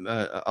of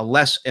a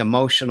less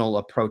emotional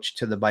approach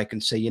to the bike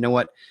and say, you know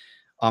what,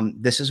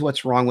 this is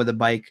what's wrong with the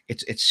bike.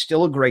 It's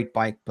still a great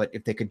bike, but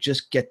if they could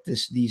just get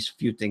these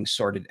few things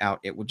sorted out,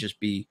 it would just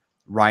be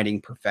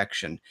riding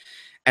perfection.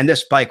 And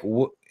this bike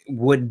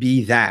would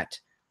be that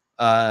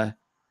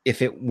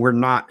if it were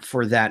not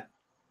for that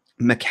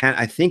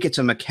I think it's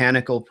a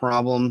mechanical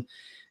problem,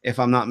 if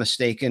I'm not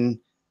mistaken.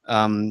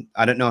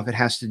 I don't know if it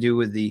has to do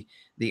with the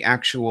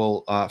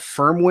actual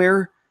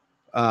firmware,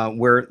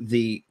 where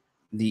the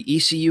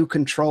ECU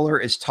controller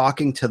is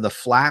talking to the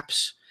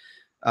flaps,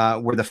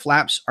 where the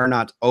flaps are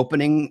not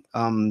opening.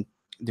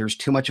 There's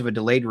too much of a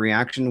delayed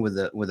reaction with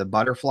the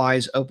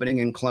butterflies opening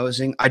and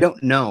closing. I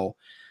don't know.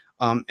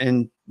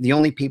 And the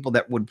only people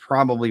that would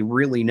probably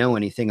really know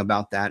anything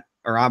about that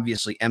are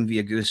obviously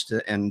MV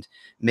Agusta and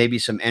maybe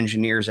some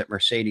engineers at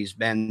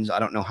Mercedes-Benz. I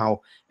don't know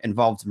how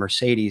involved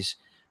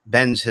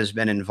Mercedes-Benz has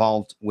been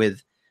involved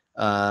with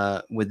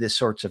this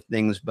sorts of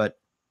things, but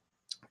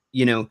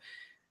you know,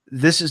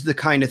 this is the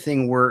kind of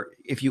thing where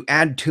if you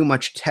add too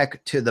much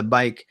tech to the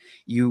bike,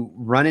 you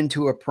run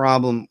into a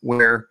problem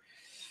where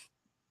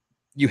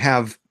you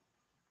have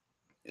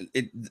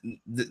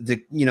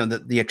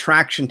the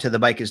attraction to the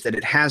bike is that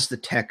it has the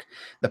tech.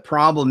 The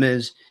problem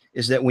is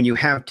that when you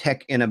have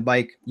tech in a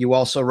bike, you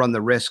also run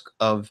the risk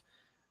of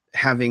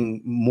having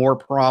more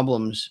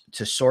problems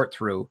to sort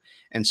through.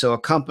 And so a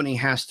company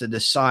has to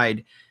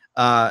decide,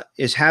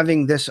 is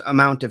having this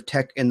amount of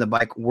tech in the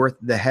bike worth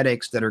the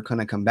headaches that are going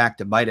to come back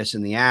to bite us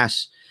in the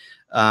ass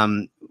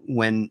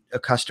when a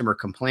customer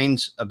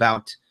complains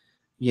about,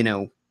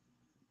 in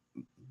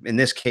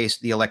this case,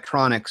 the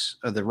electronics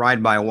of the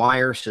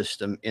ride-by-wire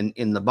system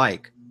in the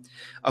bike.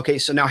 Okay,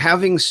 so now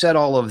having said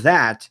all of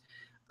that,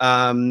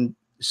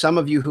 some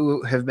of you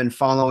who have been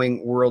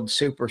following World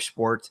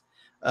Supersport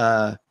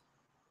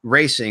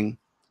racing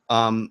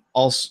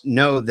also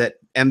know that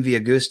MV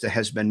Agusta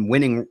has been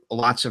winning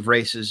lots of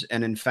races.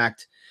 And in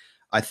fact,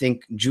 I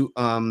think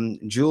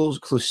Jules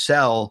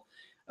Cluzel,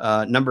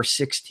 number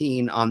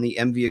 16 on the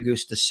MV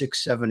Agusta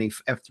 670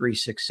 F3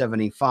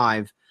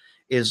 675,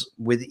 is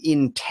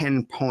within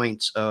 10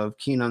 points of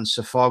Kenan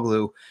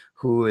Sefoglu,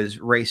 who is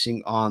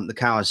racing on the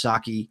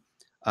Kawasaki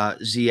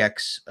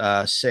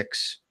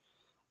ZX6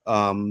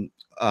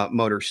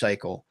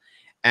 motorcycle.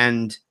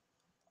 And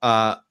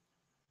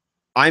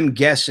I'm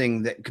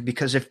guessing that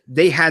because if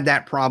they had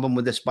that problem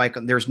with this bike,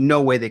 there's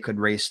no way they could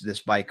race this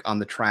bike on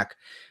the track,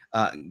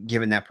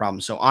 given that problem.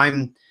 So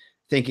I'm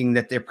thinking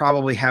that they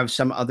probably have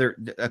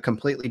a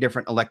completely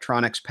different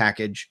electronics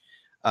package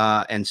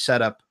and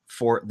setup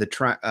for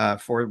the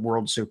for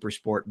World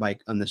Supersport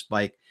bike on this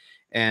bike.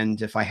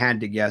 And if I had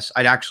to guess,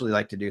 I'd actually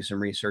like to do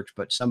some research,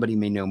 but somebody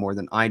may know more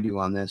than I do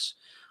on this.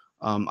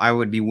 I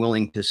would be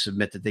willing to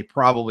submit that they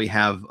probably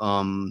have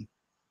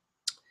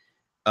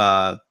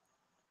Magneti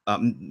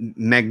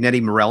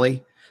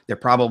Marelli. They're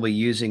probably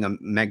using a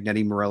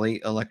Magneti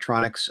Marelli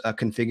electronics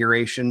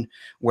configuration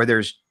where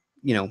there's,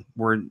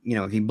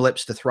 if he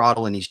blips the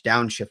throttle and he's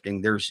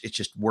downshifting, it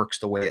just works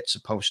the way it's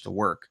supposed to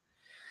work.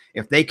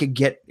 If they could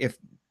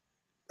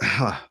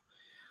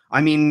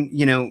I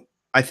mean,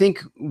 I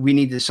think we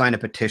need to sign a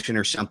petition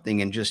or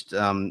something and just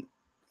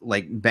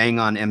like bang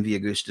on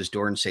MV Agusta's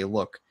door and say,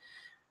 look,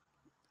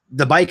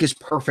 the bike is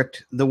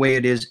perfect the way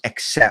it is,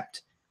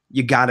 except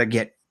you got to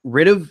get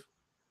rid of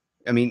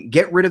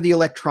the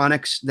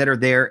electronics that are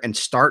there and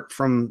start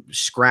from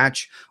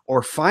scratch,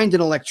 or find an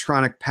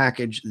electronic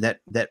package that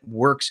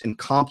works and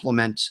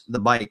complements the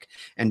bike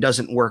and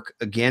doesn't work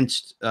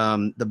against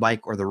the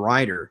bike or the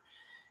rider.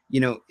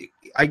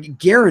 I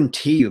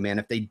guarantee you, man,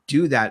 if they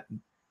do that,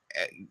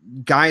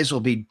 guys will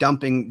be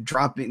dropping.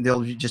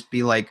 They'll just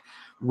be like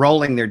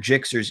rolling their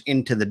Gixxers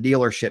into the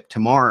dealership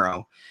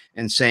tomorrow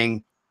and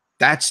saying,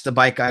 that's the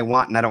bike I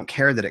want. And I don't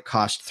care that it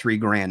cost $3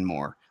 grand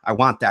more. I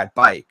want that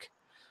bike.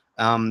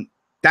 Um,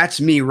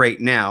 that's me right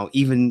now,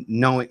 even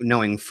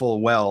knowing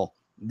full well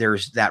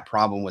there's that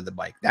problem with the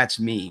bike. That's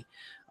me.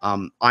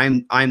 I'm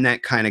that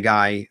kind of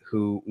guy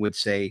who would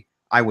say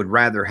I would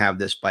rather have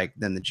this bike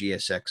than the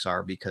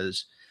GSXR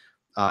because,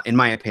 in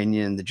my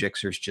opinion, the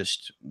Gixxer is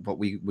just what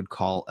we would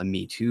call a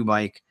Me Too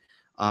bike.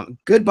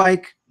 Good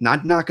bike,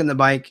 not knocking the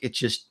bike. It's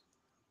just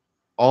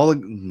a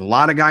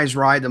lot of guys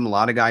ride them, a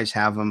lot of guys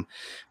have them,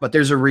 but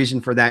there's a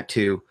reason for that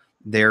too.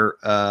 They're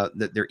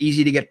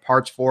easy to get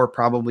parts for,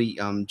 probably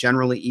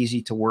generally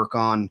easy to work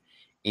on,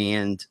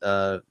 and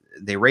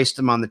they race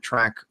them on the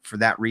track for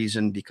that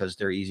reason because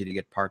they're easy to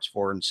get parts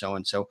for, and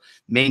so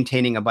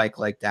maintaining a bike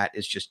like that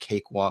is just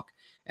cakewalk,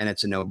 and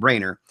it's a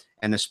no-brainer.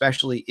 And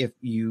especially if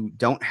you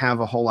don't have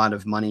a whole lot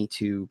of money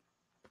to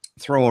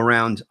throw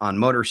around on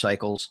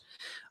motorcycles,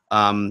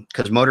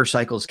 because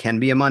motorcycles can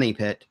be a money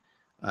pit.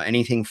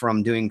 Anything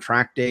from doing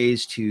track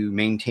days to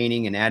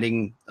maintaining and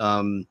adding,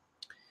 putting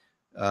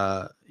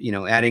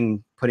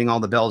all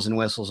the bells and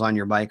whistles on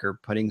your bike or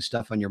putting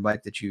stuff on your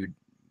bike that you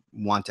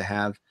want to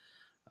have.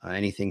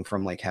 Anything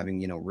from like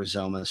having,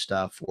 Rizoma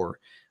stuff or,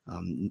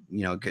 a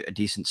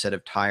decent set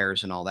of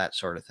tires and all that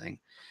sort of thing.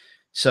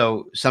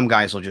 So some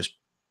guys will just,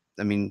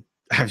 I mean,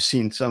 I've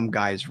seen some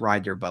guys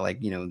ride their bike,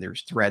 like,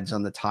 there's threads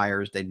on the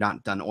tires. They've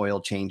not done oil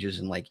changes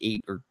in like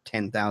 8 or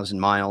 10,000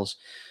 miles.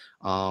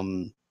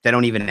 They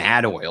don't even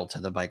add oil to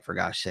the bike, for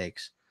gosh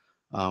sakes.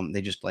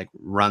 They just like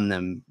run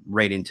them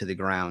right into the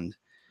ground.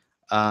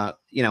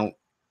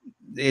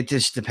 It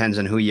just depends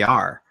on who you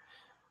are,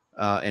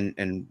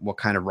 and what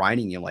kind of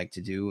riding you like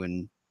to do.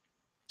 And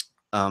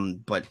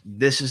but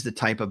this is the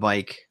type of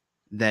bike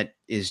that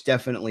is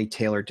definitely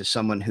tailored to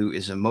someone who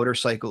is a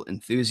motorcycle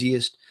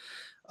enthusiast,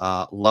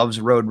 loves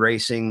road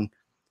racing,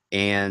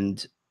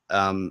 and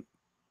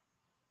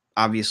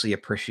obviously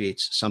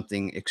appreciates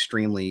something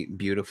extremely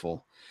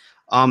beautiful.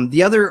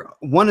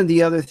 One of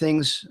the other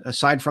things,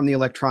 aside from the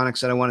electronics,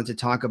 that I wanted to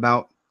talk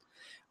about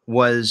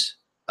was,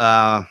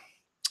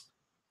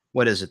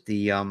 what is it?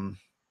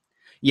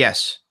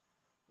 Yes,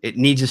 it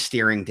needs a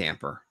steering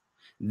damper.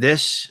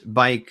 This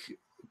bike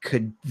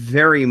could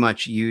very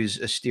much use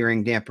a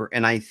steering damper,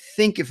 and I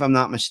think, if I'm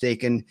not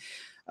mistaken,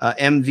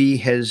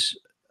 MV has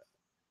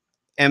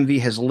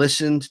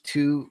listened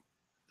to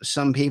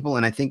some people,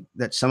 and I think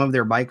that some of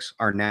their bikes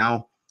are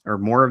now, or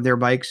more of their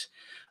bikes,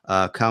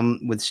 come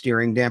with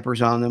steering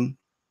dampers on them.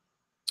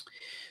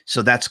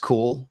 So that's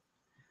cool.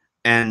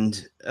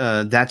 And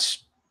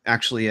that's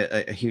actually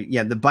a huge,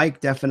 yeah, the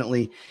bike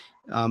definitely,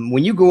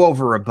 when you go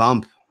over a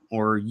bump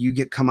or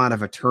you come out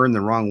of a turn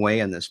the wrong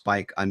way on this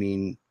bike, I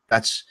mean,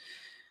 that's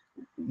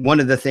one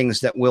of the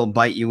things that will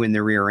bite you in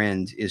the rear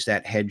end, is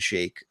that head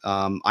shake.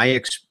 I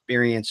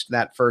experienced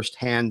that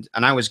firsthand,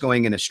 and I was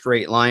going in a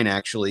straight line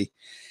actually,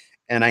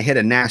 and I hit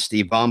a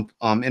nasty bump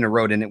in a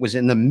road, and it was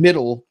in the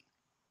middle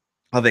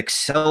of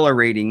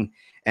accelerating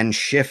and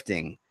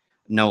shifting,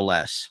 no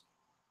less.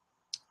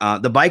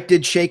 The bike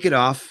did shake it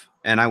off,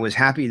 and I was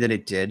happy that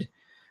it did.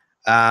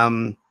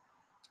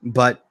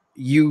 But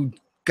you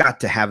got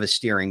to have a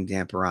steering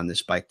damper on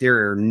this bike.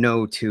 There are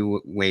no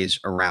two ways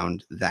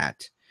around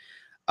that.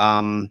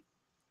 And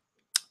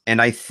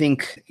I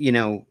think,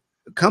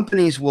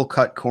 companies will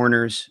cut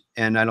corners,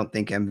 and I don't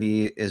think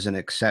MV is an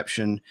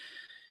exception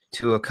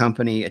to a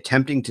company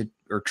attempting to,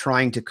 or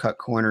trying to cut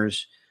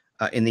corners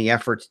in the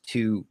effort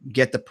to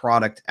get the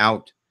product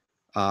out.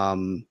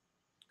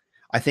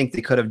 I think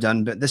they could have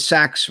done, but the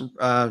Sachs,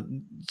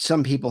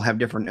 some people have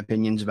different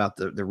opinions about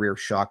the rear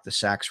shock, the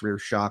Sachs rear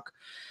shock,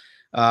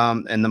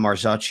 and the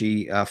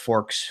Marzocchi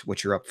forks,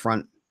 which are up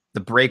front.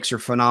 The brakes are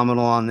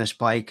phenomenal on this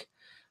bike.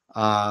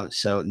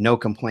 So no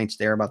complaints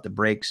there about the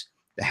brakes.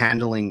 The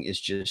handling is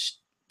just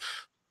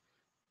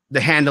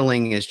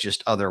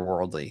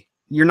otherworldly.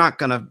 You're not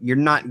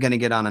gonna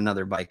get on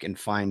another bike and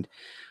find,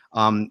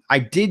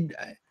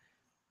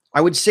 I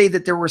would say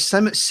that there were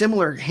some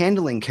similar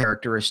handling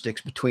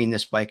characteristics between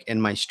this bike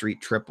and my Street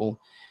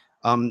Triple,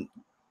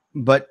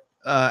 but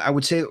I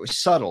would say it was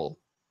subtle.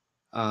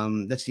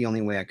 That's the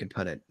only way I could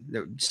put it.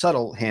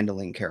 Subtle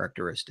handling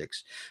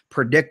characteristics,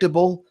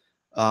 predictable,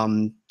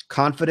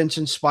 confidence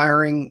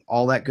inspiring,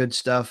 all that good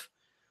stuff.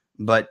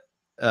 But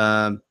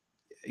I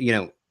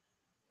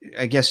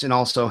guess, and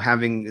also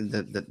having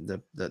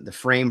the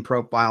frame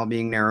profile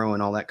being narrow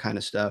and all that kind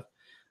of stuff,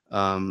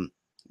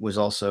 was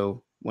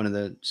also one of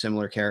the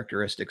similar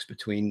characteristics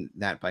between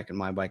that bike and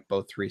my bike,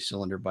 both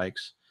 3-cylinder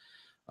bikes,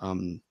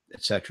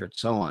 et cetera, and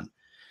so on.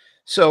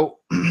 So,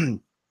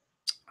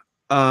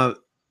 I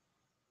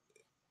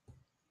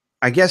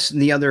guess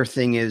the other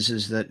thing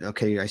is that,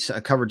 okay, I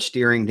covered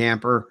steering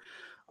damper.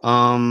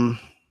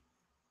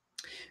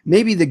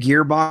 Maybe the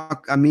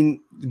gearbox. I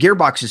mean,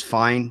 gearbox is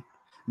fine.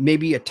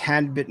 Maybe a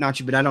tad bit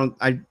notchy, but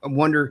I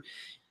wonder.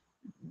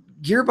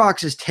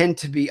 Gearboxes tend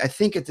to be, I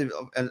think, at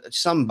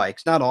some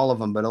bikes, not all of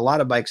them, but a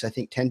lot of bikes, I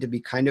think, tend to be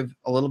kind of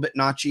a little bit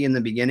notchy in the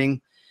beginning,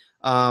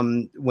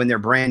 when they're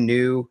brand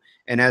new,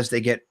 and as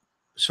they get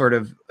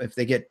if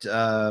they get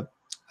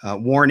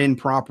worn in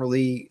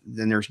properly,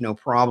 then there's no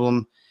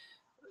problem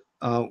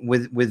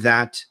with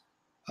that.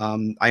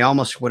 I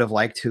almost would have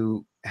liked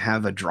to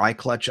have a dry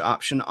clutch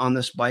option on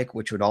this bike,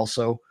 which would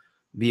also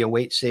be a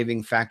weight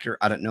saving factor.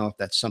 I don't know if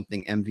that's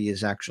something MV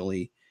is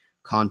actually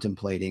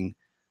contemplating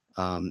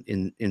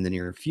in the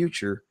near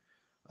future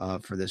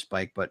for this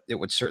bike, but it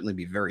would certainly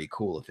be very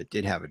cool if it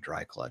did have a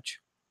dry clutch.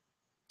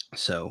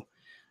 So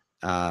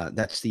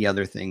that's the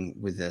other thing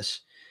with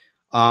this.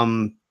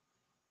 Um,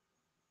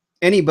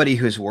 Anybody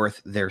who's worth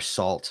their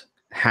salt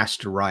has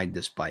to ride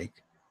this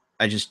bike.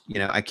 I just,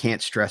 I can't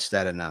stress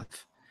that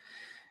enough.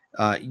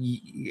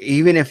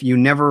 Even if you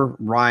never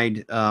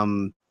ride,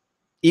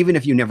 even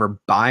if you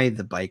never buy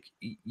the bike,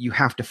 you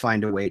have to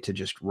find a way to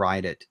just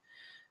ride it.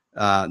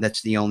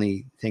 That's the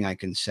only thing I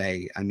can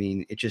say. I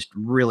mean, it just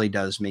really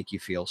does make you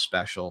feel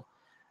special.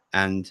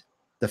 And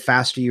the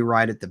faster you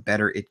ride it, the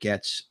better it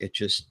gets. It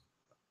just,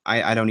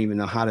 I don't even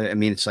know how to, I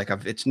mean,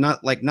 it's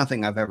not like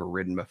nothing I've ever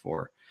ridden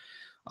before.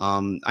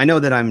 I know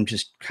that I'm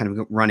just kind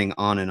of running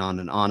on and on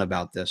and on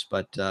about this,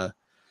 but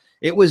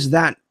it was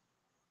that,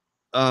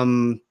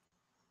 um,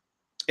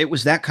 it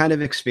was that kind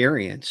of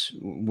experience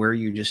where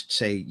you just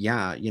say,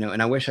 yeah,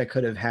 and I wish I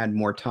could have had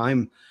more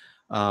time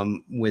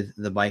with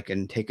the bike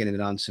and taken it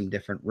on some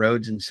different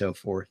roads and so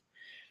forth.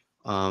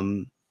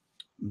 Um,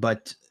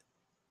 but,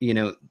 you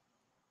know,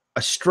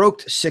 a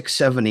stroked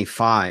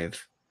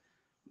 675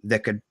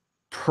 that could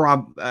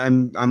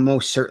I'm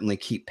most certainly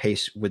keep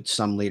pace with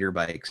some leader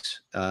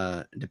bikes,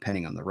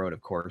 depending on the road,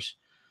 of course,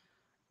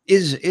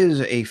 is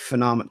a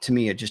phenomenon to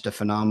me, just a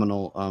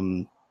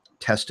phenomenal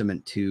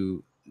testament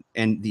to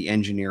the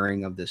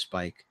engineering of this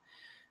bike.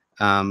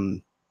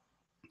 Um,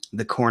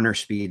 the corner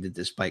speed that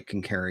this bike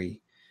can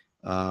carry,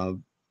 uh,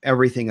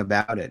 everything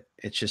about it.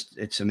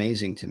 It's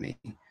amazing to me.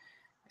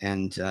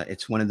 And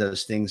it's one of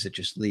those things that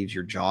just leaves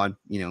your jaw,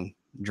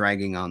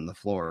 dragging on the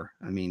floor.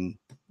 I mean,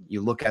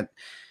 you look at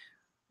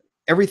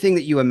everything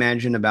that you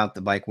imagine about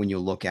the bike when you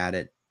look at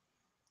it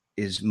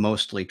is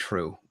mostly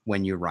true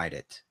when you ride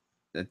it.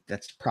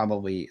 That's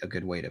probably a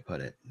good way to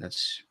put it.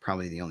 That's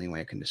probably the only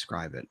way I can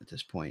describe it at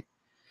this point.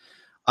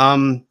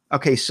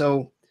 Okay,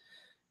 so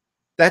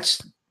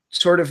that's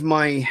sort of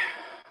my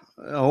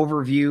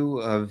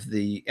overview of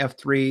the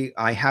F3.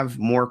 I have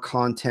more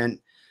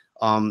content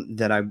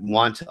that I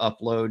want to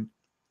upload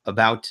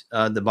about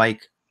the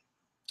bike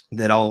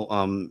that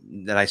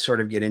I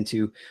sort of get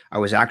into. I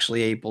was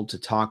actually able to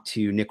talk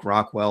to Nick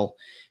Rockwell,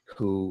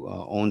 who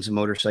owns a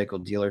motorcycle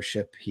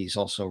dealership. He's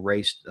also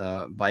raced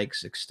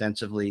bikes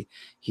extensively.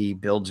 He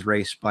builds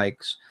race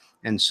bikes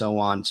and so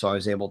on. So I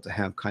was able to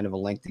have kind of a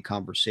lengthy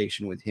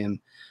conversation with him.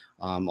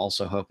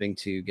 Also hoping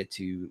to get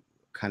to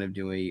kind of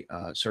do a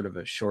sort of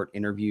a short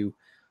interview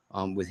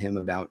with him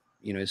about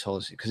his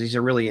whole, because he's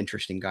a really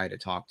interesting guy to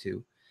talk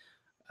to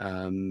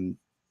um,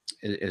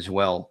 as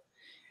well.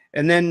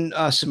 And then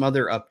some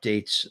other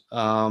updates.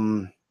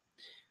 I'm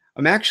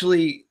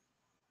actually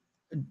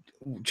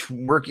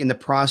in the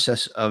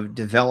process of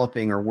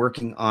developing or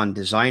working on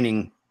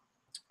designing,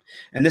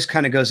 and this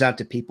kind of goes out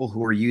to people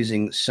who are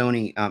using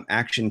Sony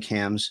action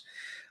cams.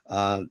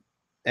 Uh,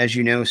 as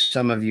you know,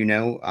 some of you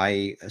know,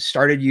 I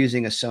started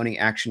using a Sony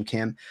action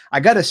cam. I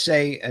gotta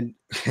say, and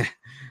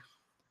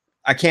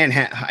I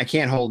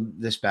can't hold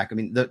this back. I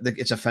mean,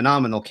 it's a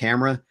phenomenal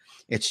camera.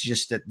 It's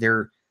just that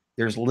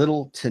there's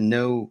little to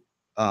no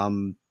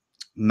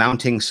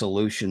mounting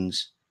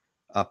solutions,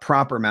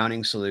 proper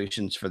mounting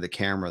solutions for the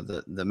camera.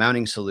 The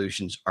mounting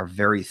solutions are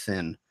very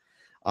thin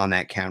on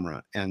that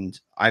camera, and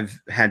I've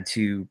had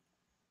to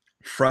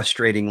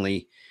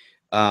frustratingly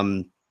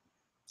um,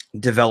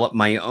 develop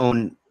my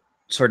own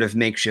sort of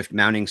makeshift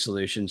mounting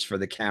solutions for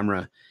the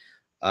camera,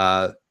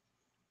 uh,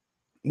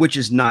 which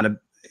is not a.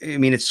 I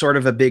mean, it's sort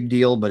of a big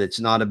deal, but it's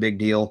not a big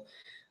deal.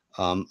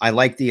 I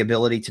like the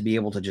ability to be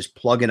able to just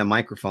plug in a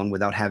microphone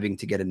without having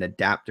to get an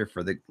adapter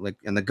for the, like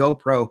in the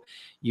GoPro,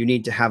 you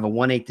need to have a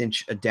 1/8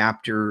 inch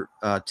adapter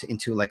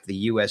into like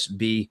the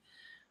USB,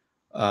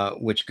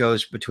 which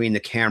goes between the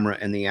camera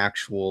and the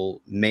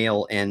actual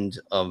male end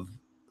of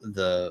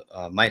the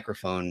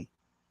microphone,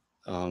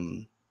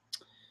 um,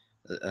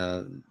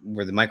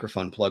 where the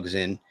microphone plugs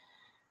in.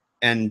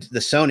 And the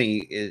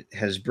Sony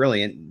has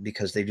brilliant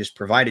because they just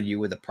provided you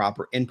with a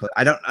proper input.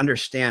 I don't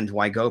understand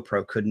why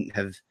GoPro couldn't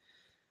have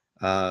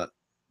uh,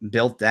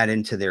 built that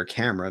into their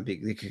camera.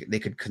 They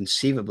could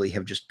conceivably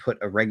have just put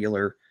a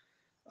regular,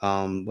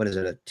 what is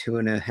it, a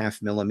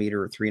 2.5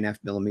 millimeter or 3.5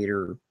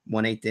 millimeter, or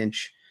 1/8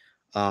 inch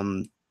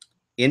um,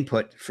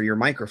 input for your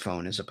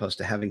microphone, as opposed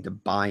to having to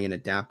buy an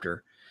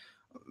adapter.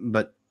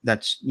 But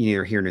that's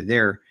neither here nor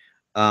there.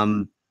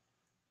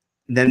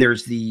 Then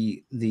there's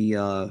the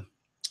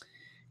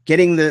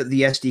getting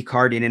the SD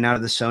card in and out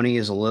of the Sony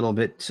is a little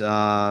bit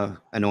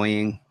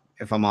annoying,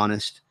 if I'm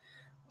honest.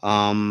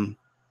 Um,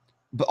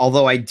 but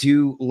although I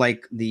do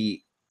like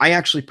I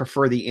actually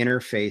prefer the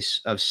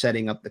interface of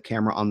setting up the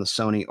camera on the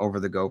Sony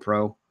over the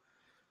GoPro.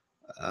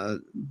 Uh,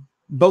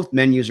 both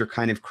menus are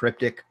kind of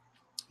cryptic,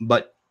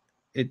 but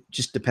it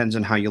just depends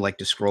on how you like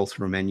to scroll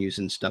through menus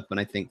and stuff. But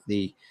I think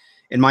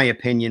in my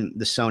opinion,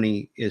 the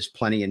Sony is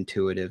plenty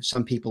intuitive.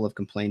 Some people have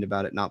complained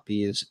about it not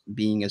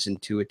being as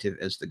intuitive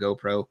as the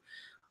GoPro.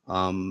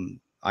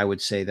 I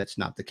would say that's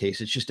not the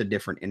case. It's just a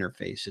different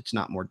interface. It's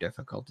not more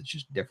difficult. It's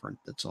just different.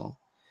 That's all.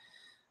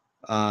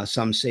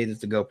 Some say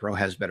that the GoPro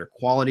has better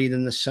quality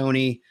than the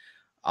Sony.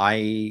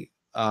 I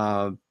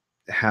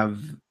have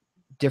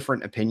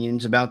different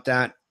opinions about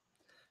that.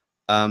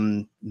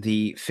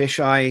 The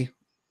fisheye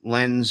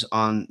lens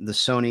on the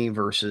Sony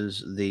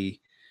versus the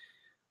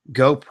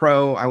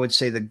GoPro, I would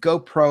say the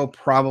GoPro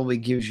probably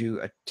gives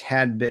you a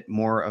tad bit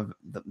more of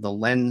the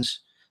lens,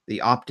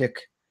 the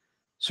optic,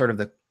 sort of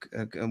the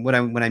what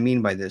I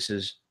mean by this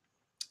is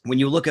when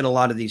you look at a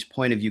lot of these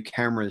point of view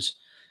cameras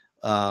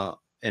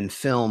and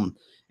film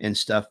and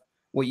stuff,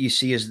 what you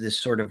see is this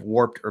sort of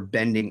warped or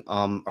bending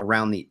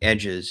around the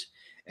edges.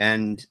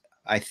 And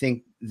I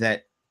think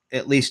that,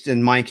 at least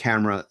in my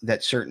camera,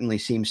 that certainly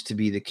seems to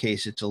be the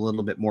case. It's a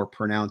little bit more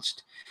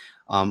pronounced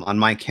on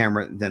my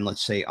camera than,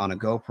 let's say, on a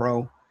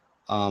GoPro.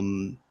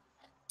 Um,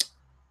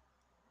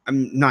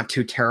 I'm not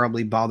too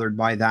terribly bothered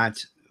by that,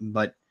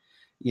 but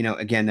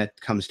again, that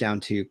comes down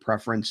to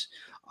preference.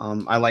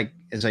 I like,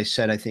 as I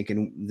said, I think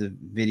in the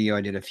video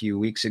I did a few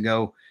weeks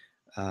ago,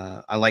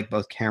 I like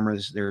both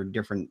cameras. They're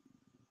different.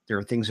 There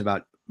are things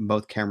about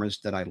both cameras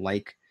that I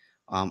like,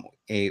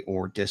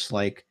 or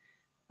dislike,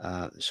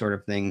 sort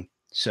of thing.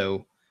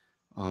 So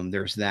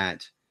there's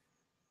that.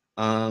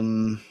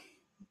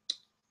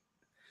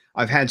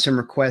 I've had some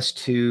requests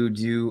to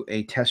do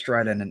a test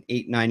ride on a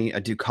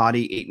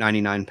Ducati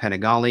 899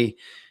 Panigale,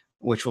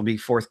 which will be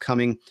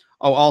forthcoming.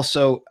 Oh,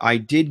 also, I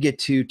did get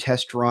to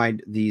test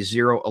ride the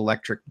Zero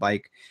electric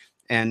bike,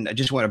 and I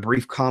just want a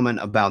brief comment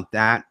about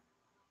that.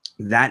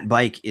 That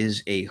bike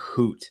is a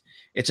hoot.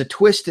 It's a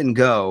twist and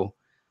go,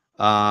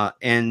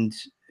 and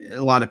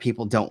a lot of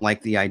people don't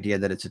like the idea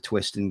that it's a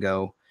twist and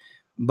go,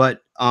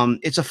 but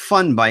it's a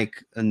fun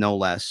bike, no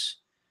less,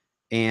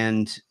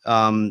 and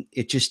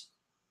it just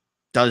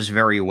does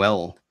very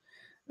well.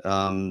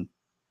 I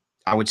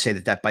would say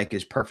that that bike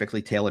is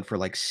perfectly tailored for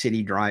like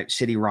city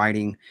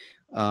riding,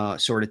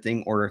 sort of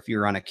thing. Or if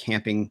you're on a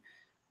camping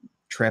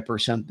trip or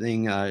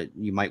something,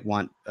 you might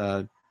want,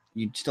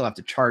 you'd still have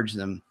to charge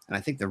them. And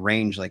I think the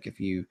range, like if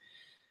you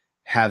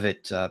have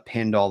it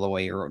pinned all the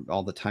way or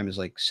all the time, is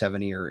like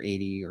 70 or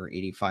 80 or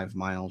 85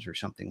 miles or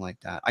something like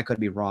that. I could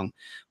be wrong,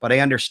 but I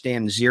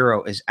understand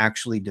Zero is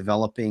actually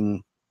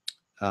developing,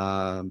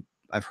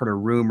 I've heard a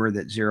rumor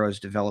that Zero is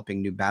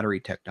developing new battery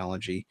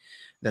technology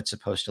that's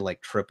supposed to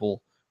like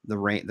triple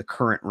the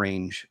current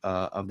range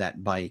of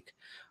that bike.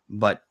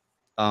 But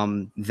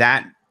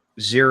that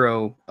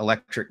Zero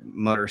electric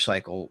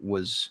motorcycle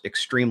was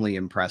extremely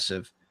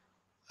impressive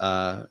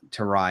to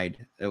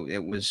ride.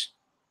 It was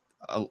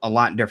a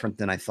lot different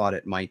than I thought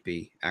it might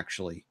be,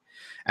 actually.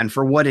 And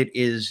for what it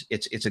is,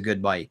 it's a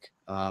good bike.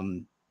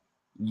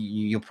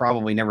 You'll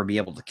probably never be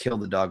able to kill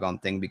the doggone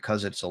thing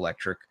because it's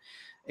electric,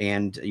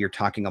 and you're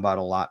talking about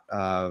a lot,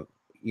 a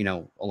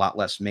lot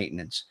less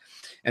maintenance.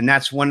 And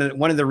that's one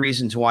of the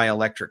reasons why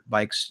electric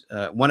bikes,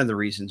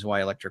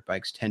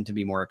 tend to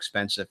be more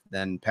expensive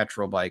than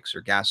petrol bikes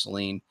or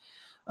gasoline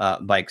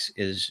bikes,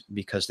 is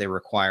because they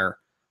require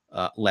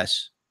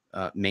less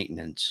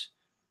maintenance.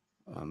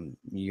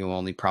 You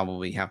only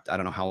probably have to, I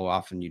don't know how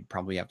often you'd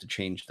probably have to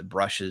change the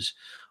brushes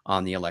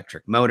on the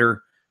electric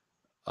motor,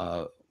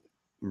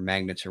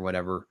 magnets or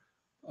whatever.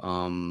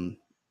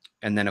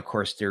 And then of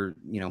course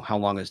how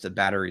long does the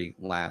battery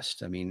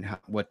last? I mean,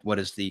 what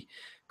is the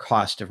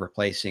cost of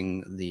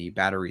replacing the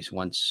batteries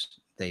once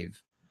they've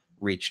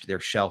reached their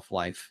shelf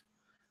life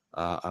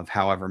of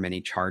however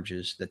many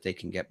charges that they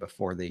can get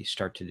before they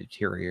start to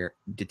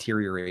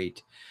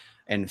deteriorate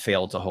and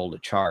fail to hold a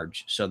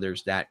charge? So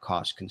there's that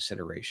cost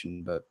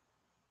consideration. But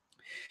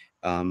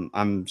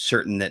I'm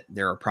certain that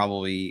there are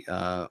probably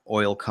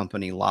oil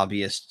company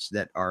lobbyists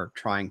that are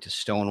trying to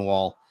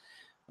stonewall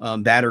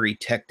battery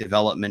tech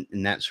development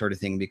and that sort of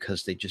thing,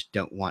 because they just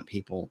don't want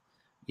people,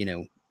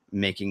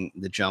 making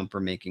the jump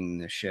or making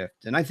the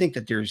shift. And I think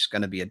that there's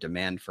going to be a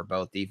demand for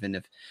both. Even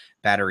if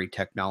battery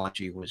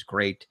technology was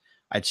great,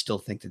 I'd still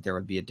think that there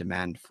would be a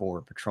demand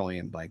for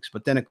petroleum bikes.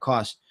 But then of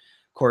course,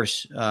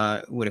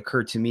 would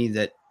occur to me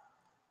that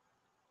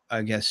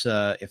I guess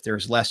if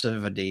there's less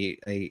of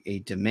a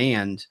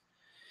demand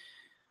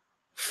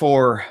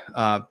for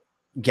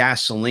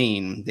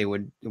gasoline, it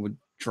would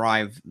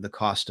drive the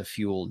cost of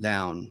fuel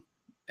down.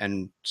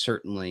 And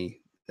certainly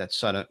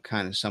that's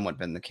kind of somewhat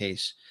been the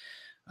case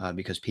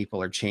because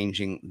people are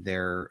changing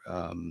their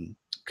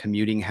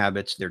commuting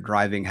habits, their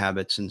driving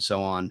habits, and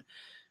so on,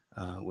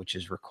 which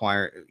is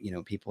required.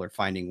 People are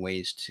finding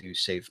ways to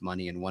save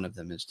money, and one of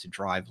them is to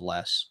drive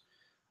less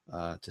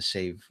to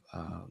save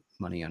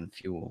money on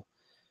fuel.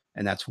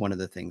 And that's one of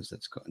the things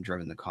that's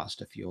driven the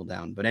cost of fuel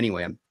down. But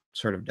anyway, I'm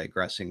sort of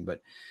digressing.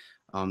 But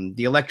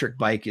the electric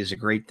bike is a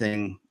great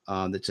thing.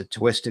 That's a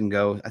twist and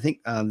go. I think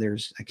I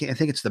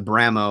think it's the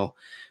Bramo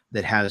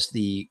that has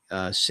the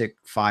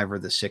 5 or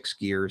the 6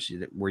 gears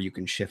where you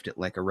can shift it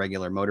like a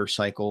regular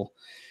motorcycle.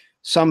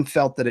 Some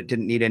felt that it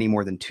didn't need any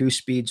more than 2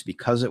 speeds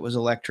because it was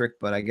electric,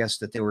 but I guess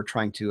that they were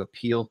trying to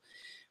appeal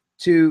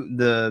to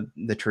the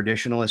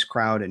traditionalist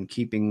crowd and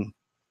keeping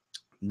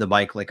the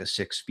bike like a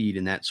 6 speed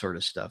and that sort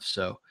of stuff.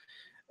 So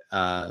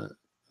Uh,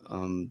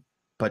 um,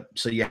 but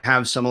so you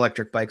have some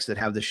electric bikes that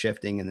have the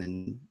shifting, and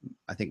then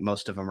I think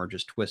most of them are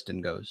just twist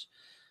and goes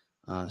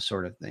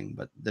sort of thing.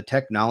 But the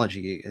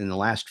technology in the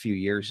last few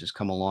years has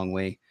come a long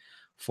way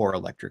for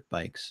electric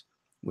bikes,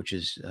 which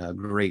is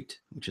great,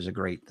 which is a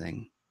great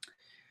thing.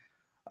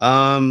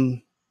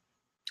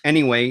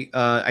 Anyway,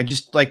 I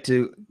just like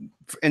to,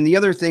 and the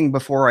other thing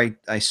before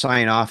I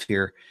sign off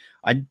here,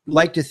 I'd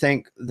like to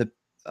thank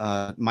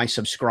my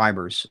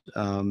subscribers.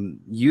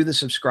 You, the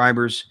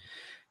subscribers,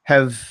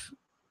 have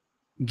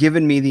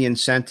given me the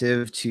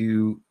incentive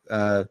to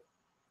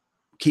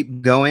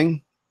keep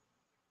going,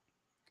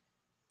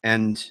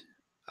 and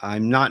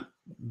I'm not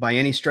by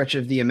any stretch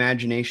of the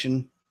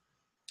imagination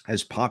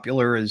as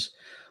popular as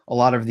a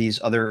lot of these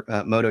other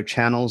moto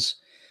channels.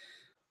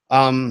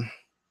 And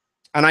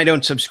I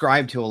don't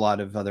subscribe to a lot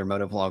of other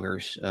moto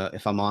vloggers,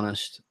 if I'm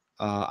honest.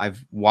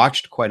 I've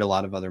watched quite a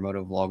lot of other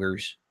moto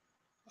vloggers.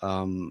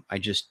 I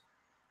just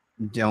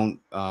don't.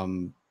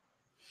 I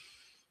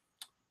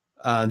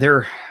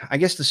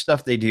guess the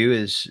stuff they do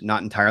is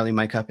not entirely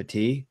my cup of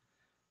tea,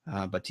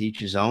 but to each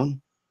his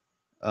own.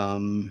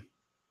 Um,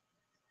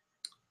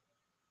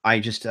 I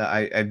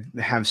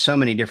have so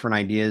many different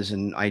ideas,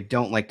 and I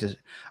don't like to.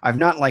 I've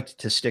not liked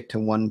to stick to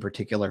one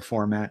particular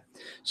format.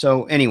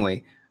 So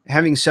anyway,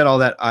 having said all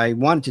that, I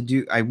wanted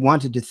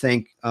to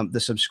thank the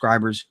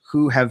subscribers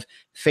who have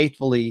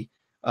faithfully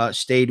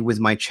stayed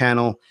with my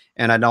channel,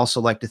 and I'd also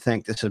like to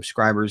thank the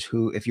subscribers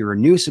who, if you're a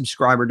new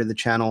subscriber to the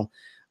channel,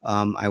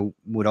 I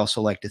would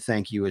also like to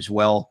thank you as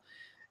well.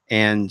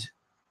 And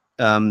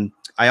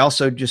I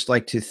also just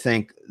like to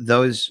thank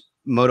those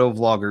moto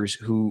vloggers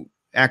who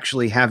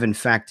actually have in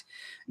fact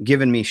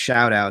given me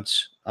shout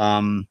outs.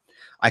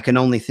 I can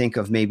only think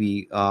of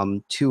maybe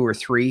 2 or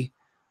 3.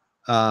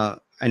 I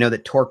know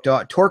that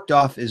Torqued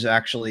Off is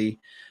actually,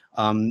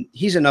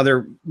 he's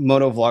another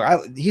moto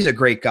vlogger. He's a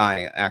great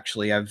guy,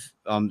 actually. I've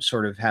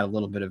sort of had a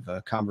little bit of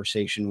a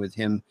conversation with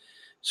him,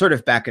 sort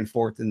of back and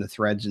forth in the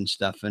threads and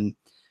stuff, and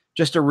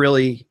just a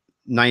really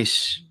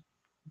nice,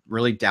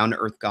 really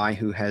down-to-earth guy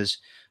who has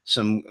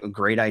some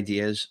great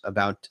ideas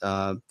about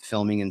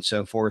filming and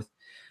so forth.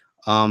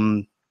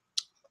 I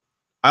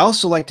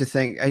also like to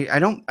think, I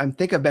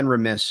think I've been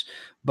remiss,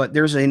 but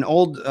there's an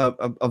old a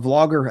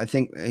vlogger. I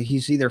think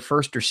he's either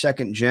first or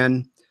second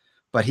gen,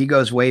 but he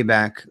goes way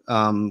back,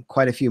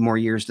 quite a few more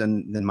years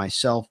than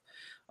myself.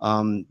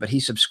 But he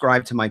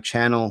subscribed to my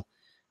channel,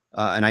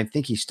 and I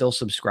think he still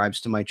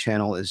subscribes to my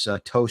channel, is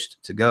Toast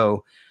to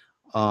Go.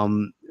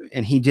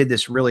 And he did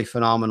this really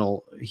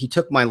phenomenal. He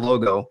took my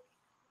logo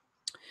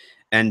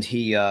and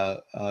he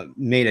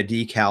made a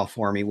decal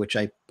for me, which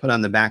I put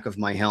on the back of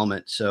my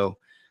helmet. So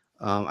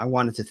I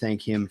wanted to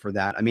thank him for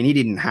that. I mean, he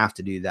didn't have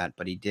to do that,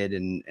 but he did,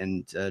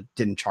 and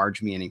didn't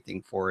charge me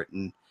anything for it.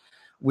 And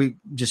we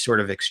just sort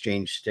of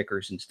exchanged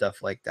stickers and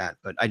stuff like that.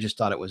 But I just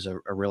thought it was a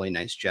really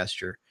nice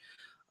gesture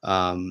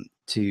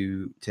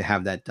to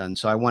have that done.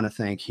 So I want to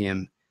thank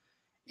him,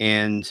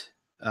 and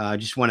I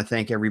just want to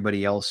thank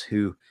everybody else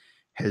who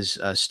has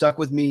stuck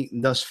with me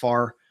thus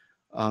far.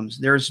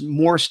 There's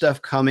more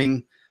stuff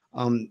coming.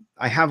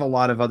 I have a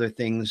lot of other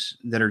things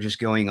that are just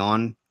going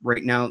on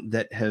right now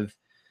that have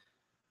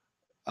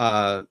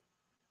uh,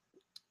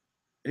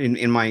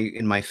 in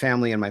my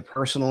family and my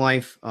personal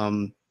life,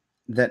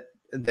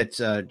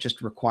 that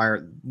just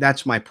require,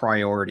 that's my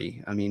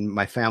priority. I mean,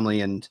 my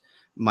family and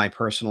my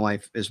personal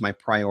life is my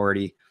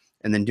priority,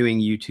 and then doing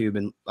YouTube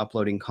and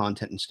uploading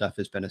content and stuff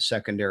has been a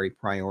secondary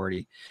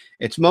priority.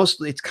 It's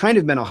kind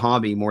of been a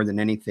hobby more than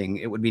anything.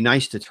 It would be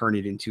nice to turn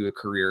it into a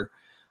career,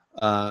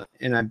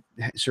 and I've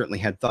certainly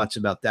had thoughts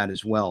about that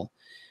as well.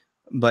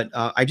 But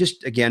I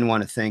just, again,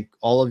 want to thank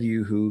all of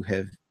you who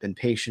have been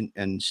patient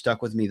and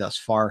stuck with me thus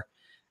far.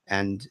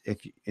 And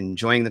if you're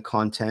enjoying the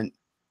content,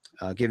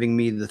 giving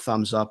me the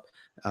thumbs up,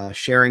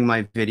 sharing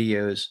my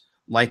videos,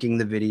 liking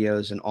the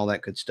videos, and all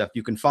that good stuff.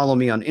 You can follow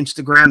me on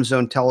Instagram,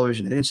 Zone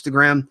Television at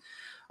Instagram.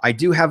 I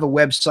do have a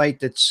website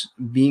that's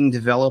being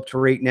developed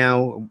right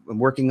now. I'm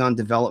working on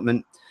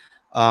development.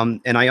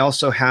 And I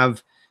also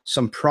have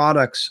some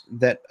products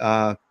that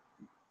are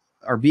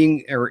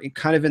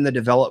kind of in the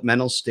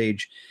developmental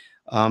stage.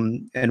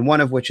 And one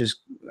of which is,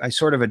 I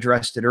sort of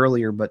addressed it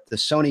earlier, but the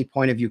Sony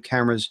point of view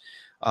cameras.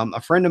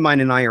 A friend of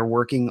mine and I are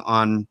working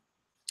on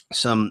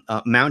some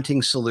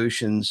mounting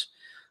solutions,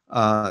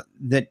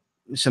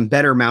 some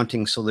better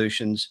mounting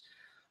solutions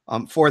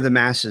for the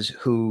masses,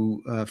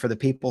 for the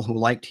people who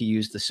like to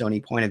use the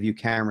Sony point of view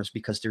cameras,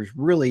 because there's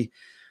really,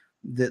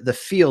 the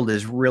field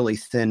is really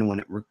thin when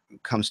it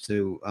comes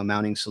to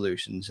mounting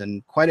solutions.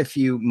 And quite a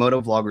few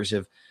moto vloggers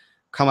have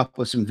come up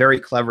with some very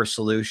clever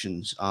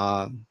solutions.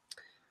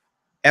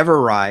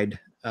 Everride,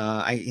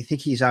 I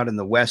think he's out in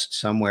the West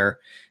somewhere,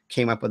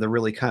 came up with a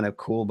really kind of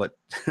cool but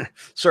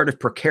sort of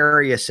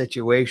precarious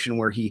situation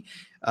where he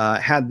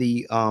had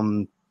the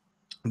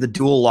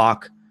dual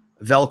lock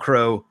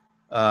Velcro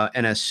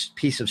and a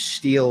piece of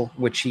steel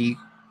which he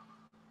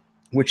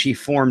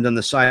formed on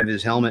the side of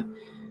his helmet,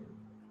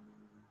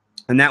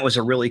 and that was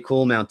a really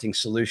cool mounting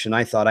solution.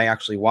 I thought, I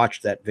actually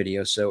watched that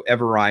video. So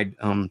Everride,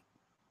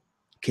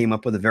 came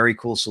up with a very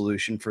cool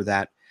solution for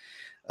that,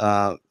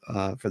 for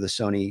the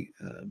Sony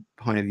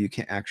point of view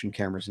action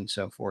cameras and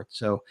so forth.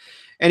 So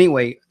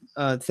anyway,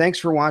 thanks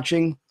for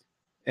watching,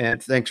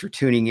 and thanks for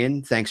tuning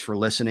in. Thanks for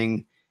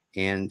listening,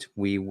 and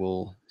we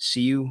will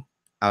see you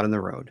out on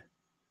the road.